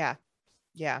 Yeah,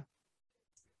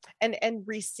 and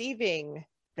receiving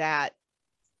that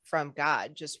from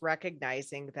God, just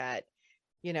recognizing that,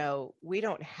 we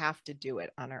don't have to do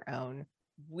it on our own.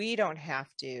 We don't have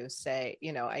to say,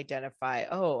 identify,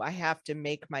 oh, I have to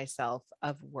make myself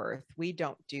of worth. We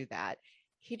don't do that.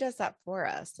 He does that for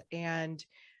us. And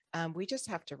we just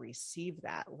have to receive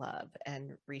that love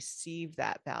and receive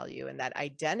that value and that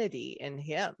identity in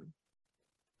him.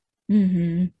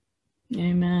 Mm-hmm.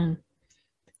 Amen.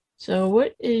 So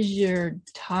what is your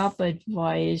top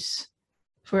advice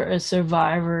for a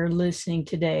survivor listening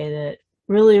today that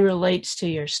really relates to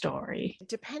your story?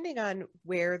 Depending on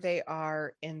where they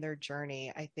are in their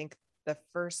journey, I think the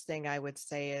first thing I would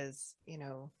say is,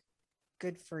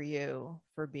 good for you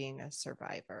for being a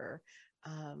survivor.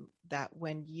 That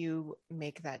when you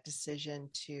make that decision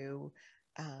to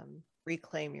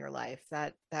reclaim your life,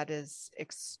 that is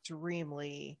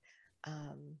extremely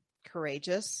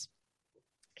courageous,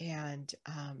 and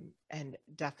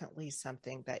definitely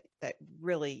something that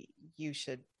really you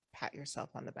should pat yourself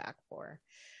on the back for.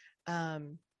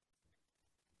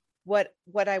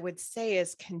 What I would say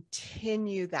is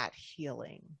continue that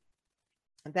healing.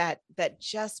 That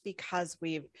just because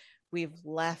we've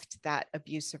left that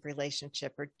abusive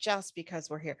relationship, or just because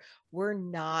we're here, we're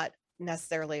not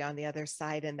necessarily on the other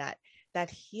side, and that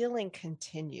healing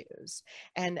continues.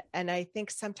 And I think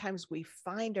sometimes we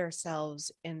find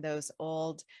ourselves in those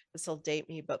old, this will date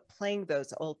me, but playing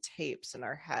those old tapes in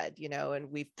our head,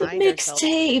 and we The find ourselves,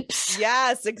 mixtapes.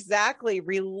 yes, exactly,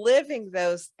 reliving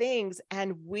those things.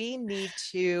 And we need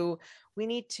to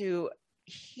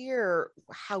hear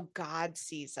how God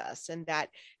sees us, and that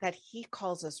he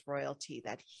calls us royalty,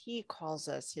 that he calls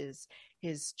us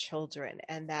his children,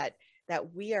 and that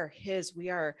we are his, we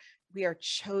are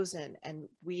chosen, and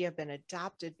we have been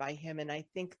adopted by him. And I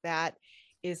think that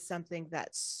is something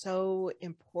that's so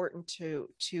important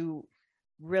to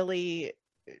really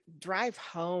drive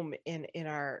home in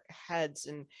our heads.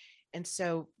 And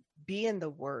so be in the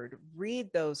word,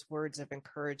 read those words of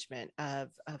encouragement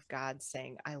of God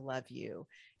saying, I love you,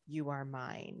 you are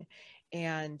mine.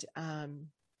 And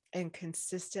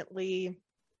consistently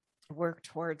work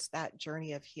towards that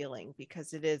journey of healing,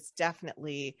 because it is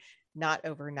definitely not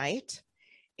overnight.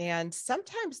 And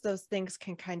sometimes those things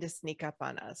can kind of sneak up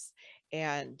on us.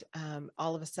 And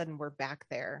all of a sudden we're back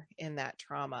there in that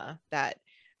trauma that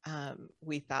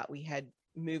we thought we had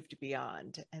moved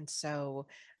beyond. And so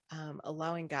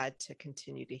allowing God to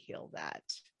continue to heal that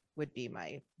would be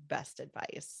my best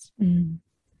advice. I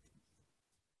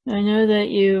know that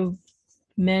you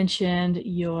mentioned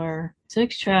your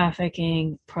sex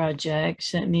trafficking project,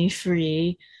 Set Me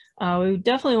Free. We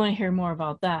definitely want to hear more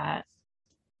about that.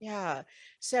 Yeah.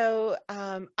 So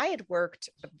I had worked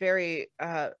very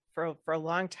for a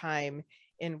long time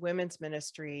in women's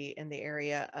ministry in the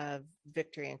area of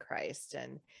Victory in Christ,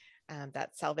 and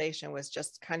that salvation was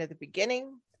just kind of the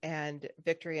beginning, and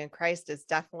Victory in Christ is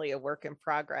definitely a work in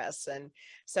progress. And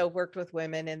so worked with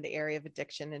women in the area of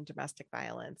addiction and domestic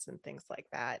violence and things like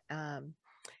that.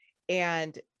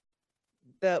 And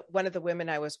one of the women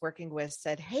I was working with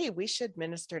said, hey, we should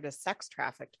minister to sex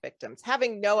trafficked victims,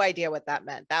 having no idea what that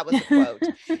meant. That was a quote.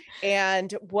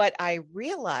 And what I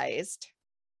realized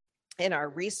in our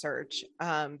research,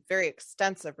 very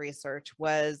extensive research,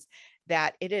 was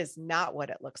that it is not what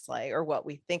it looks like or what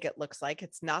we think it looks like.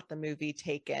 It's not the movie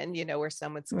Taken, where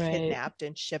someone's kidnapped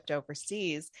and shipped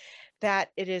overseas,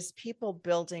 that it is people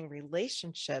building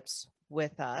relationships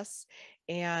with us,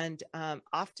 and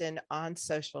often on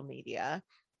social media,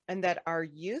 and that our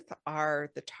youth are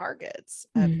the targets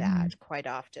of that quite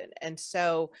often. And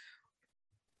so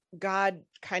God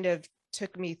kind of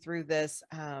took me through this,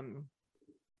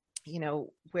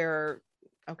 where,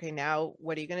 okay, now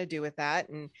what are you going to do with that?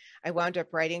 And I wound up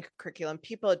writing curriculum.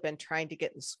 People had been trying to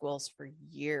get in schools for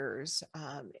years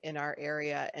in our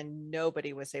area, and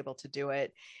nobody was able to do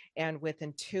it. And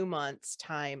within 2 months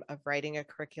time of writing a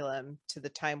curriculum to the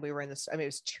time we were in this, it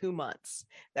was 2 months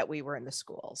that we were in the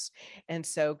schools. And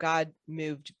so God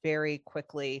moved very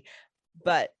quickly.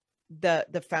 But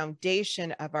the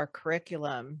foundation of our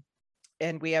curriculum,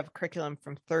 and we have curriculum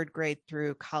from 3rd grade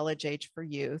through college age for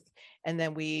youth. And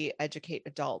then we educate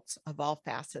adults of all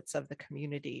facets of the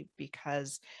community,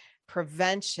 because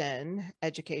prevention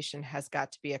education has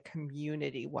got to be a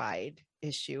community-wide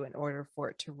issue in order for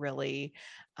it to really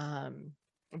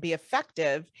be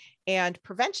effective. And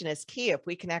prevention is key. If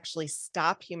we can actually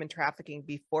stop human trafficking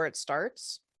before it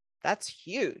starts, that's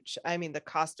huge. I mean, the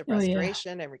cost of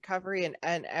restoration and recovery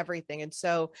and everything. And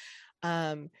so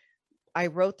I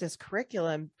wrote this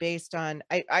curriculum based on,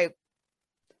 I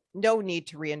no need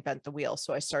to reinvent the wheel.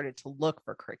 So I started to look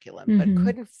for curriculum, but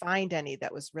couldn't find any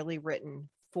that was really written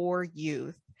for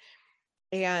youth.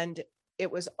 And it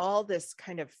was all this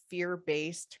kind of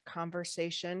fear-based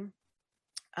conversation.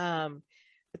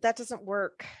 But that doesn't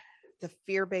work. The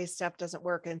fear-based stuff doesn't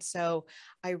work. And so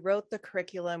I wrote the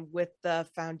curriculum with the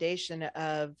foundation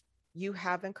of, you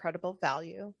have incredible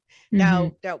value.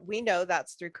 Now we know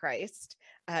that's through Christ.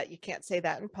 You can't say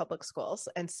that in public schools.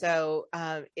 And so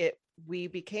we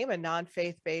became a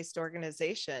non-faith-based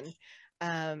organization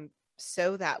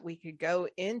so that we could go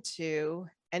into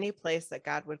any place that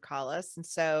God would call us. And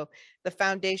so the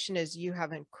foundation is you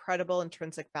have incredible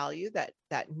intrinsic value that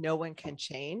no one can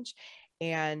change.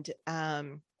 And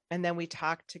then we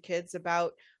talk to kids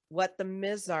about what the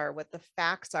myths are, what the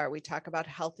facts are. We talk about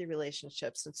healthy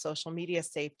relationships and social media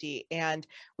safety. And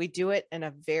we do it in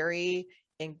a very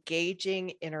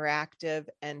engaging, interactive,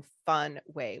 and fun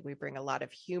way. We bring a lot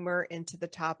of humor into the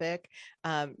topic,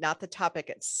 not the topic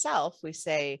itself.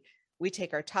 We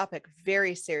take our topic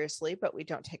very seriously, but we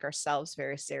don't take ourselves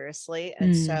very seriously.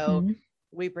 And so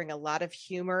we bring a lot of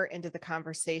humor into the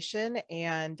conversation,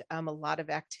 and a lot of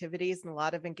activities and a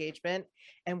lot of engagement.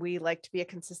 And we like to be a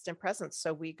consistent presence.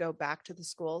 So we go back to the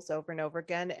schools over and over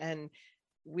again, and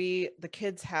the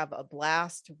kids have a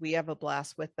blast. We have a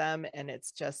blast with them. And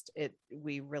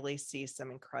we really see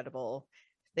some incredible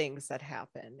things that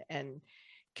happen. And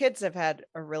kids have had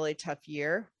a really tough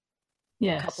year.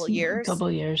 Yes, couple years.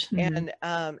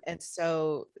 Mm-hmm. And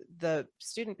so the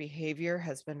student behavior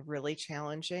has been really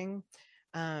challenging.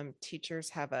 Teachers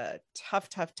have a tough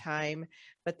time,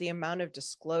 but the amount of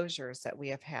disclosures that we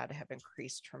have had have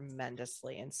increased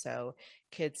tremendously. And so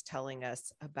kids telling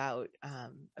us about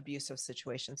abusive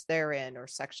situations they're in, or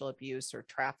sexual abuse or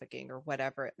trafficking or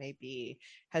whatever it may be,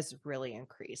 has really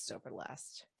increased over the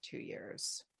last 2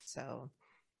 years. So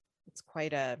it's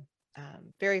quite a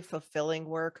very fulfilling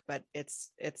work, but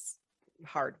it's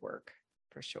hard work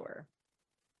for sure.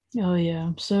 Oh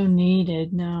yeah, so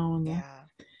needed now.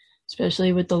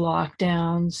 Especially with the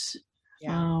lockdowns.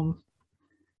 Yeah.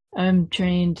 I'm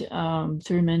trained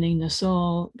through Mending the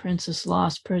Soul, Princess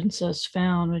Lost, Princess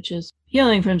Found, which is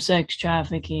healing from sex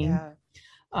trafficking. Yeah.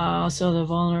 Also the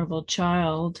vulnerable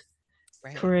child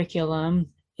curriculum.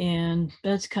 And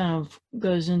that's kind of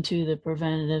goes into the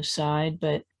preventative side.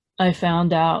 But I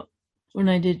found out when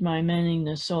I did my Mending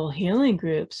the Soul healing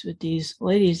groups with these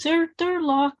ladies, they're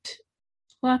locked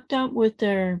up with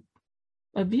their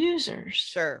abusers.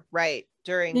 Sure, right.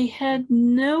 They had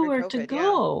nowhere to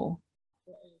go.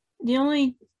 Yeah. The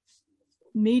only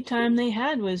me time they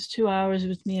had was 2 hours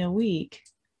with me a week.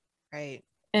 Right.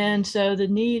 And so the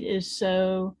need is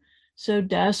so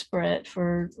desperate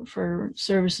for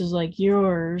services like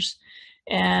yours.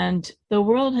 And the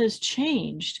world has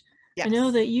changed. Yes. I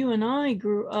know that you and I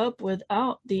grew up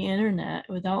without the internet,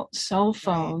 without cell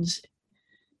phones.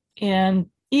 Right. And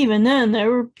even then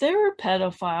there were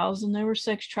pedophiles and there were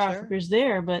sex traffickers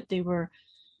there, but they were,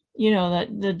 that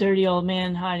the dirty old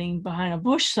man hiding behind a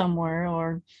bush somewhere,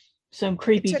 or some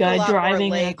creepy guy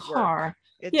driving in a car.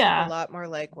 It took a lot more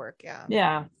legwork. Yeah.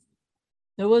 Yeah.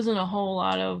 There wasn't a whole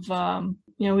lot of,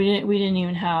 we didn't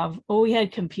even have, we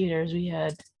had computers. We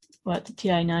had the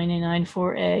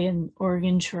TI-994A and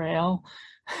Oregon Trail.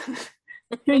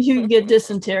 You can get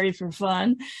dysentery for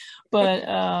fun, but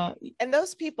and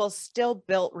those people still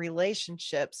built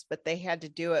relationships, but they had to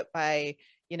do it by,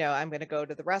 I'm going to go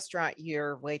to the restaurant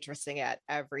you're waitressing at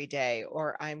every day,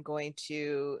 or I'm going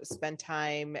to spend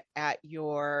time at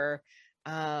your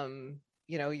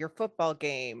your football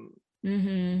game,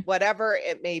 whatever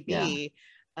it may be.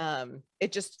 Yeah.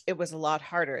 It was a lot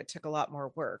harder. It took a lot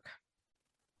more work.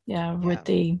 Yeah. With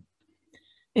the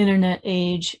internet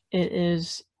age,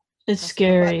 it's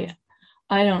scary.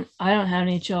 I don't have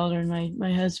any children.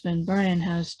 My husband Brian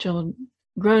has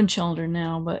grown children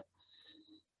now, but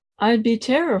I'd be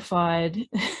terrified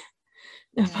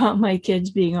about my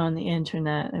kids being on the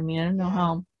internet. I mean, I don't know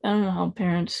how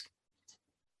parents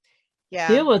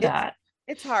deal with that.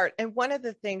 It's hard. And one of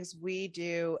the things we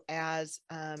do as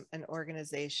an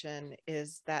organization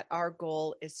is that our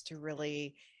goal is to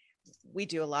we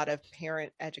do a lot of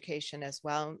parent education as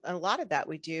well. And a lot of that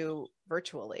we do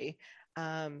virtually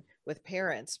with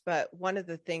parents. But one of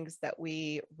the things that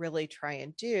we really try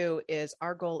and do is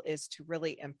our goal is to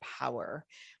really empower.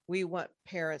 We want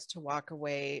parents to walk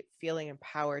away feeling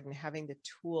empowered and having the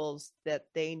tools that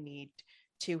they need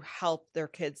to help their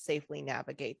kids safely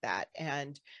navigate that,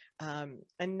 and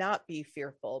not be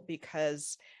fearful,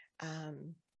 because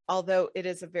although it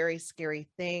is a very scary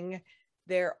thing,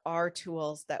 there are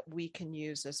tools that we can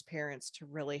use as parents to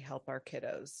really help our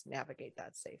kiddos navigate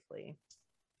that safely.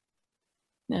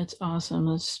 That's awesome.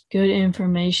 That's good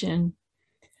information.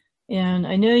 And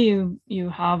I know you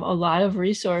have a lot of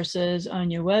resources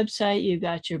on your website. You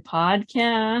got your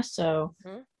podcast. So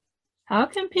how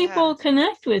can people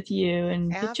connect with you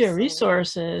and get your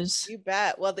resources? You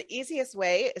bet. Well, the easiest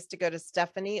way is to go to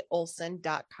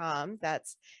stephanieolson.com.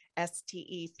 That's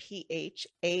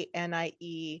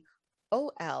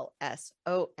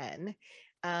StephanieOlson.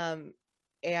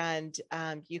 And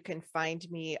you can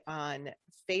find me on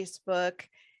Facebook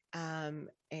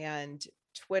and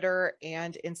Twitter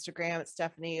and Instagram at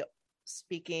Stephanie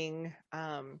Speaking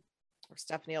or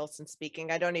Stephanie Olson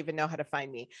speaking. I don't even know how to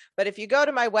find me. But if you go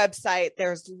to my website,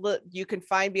 you can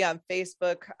find me on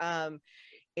Facebook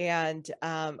and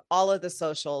all of the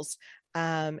socials.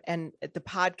 And the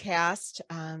podcast,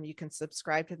 you can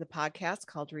subscribe to the podcast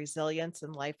called Resilience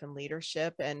in Life and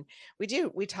Leadership. And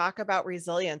we talk about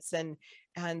resilience. And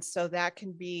so that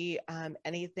can be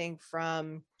anything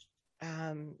from,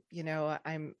 I'm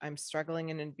struggling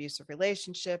in an abusive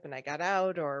relationship and I got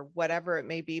out, or whatever it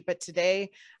may be. But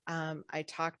today I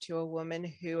talked to a woman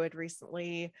who had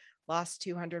recently lost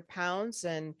 200 pounds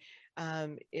and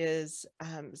is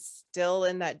still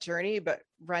in that journey, but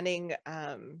running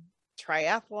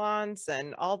triathlons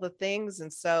and all the things.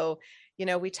 And so,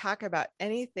 we talk about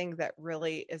anything that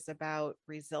really is about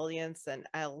resilience. And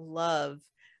I love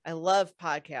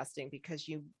podcasting because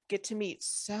you get to meet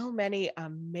so many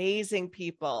amazing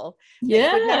people that you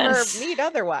would never meet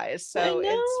otherwise. So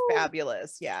it's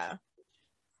fabulous. Yeah.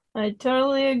 I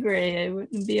totally agree. I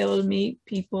wouldn't be able to meet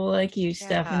people like you,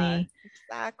 Stephanie.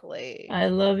 Exactly. I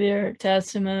love your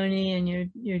testimony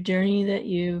and your journey that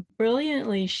you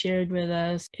brilliantly shared with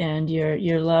us, and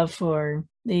your love for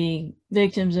the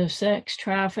victims of sex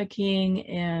trafficking.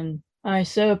 And I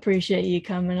so appreciate you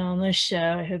coming on this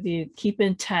show. I hope you keep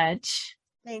in touch.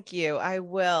 Thank you. I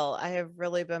will. I have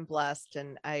really been blessed,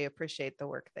 and I appreciate the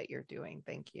work that you're doing.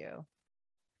 Thank you.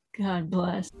 God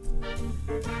bless.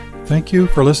 Thank you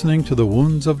for listening to the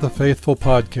Wounds of the Faithful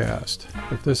podcast.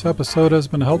 If this episode has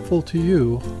been helpful to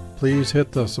you, please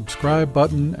hit the subscribe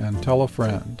button and tell a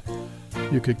friend.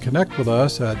 You can connect with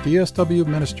us at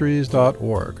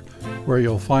dswministries.org, where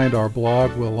you'll find our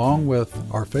blog along with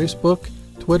our Facebook,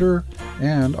 Twitter,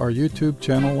 and our YouTube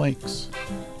channel links.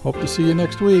 Hope to see you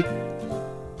next week.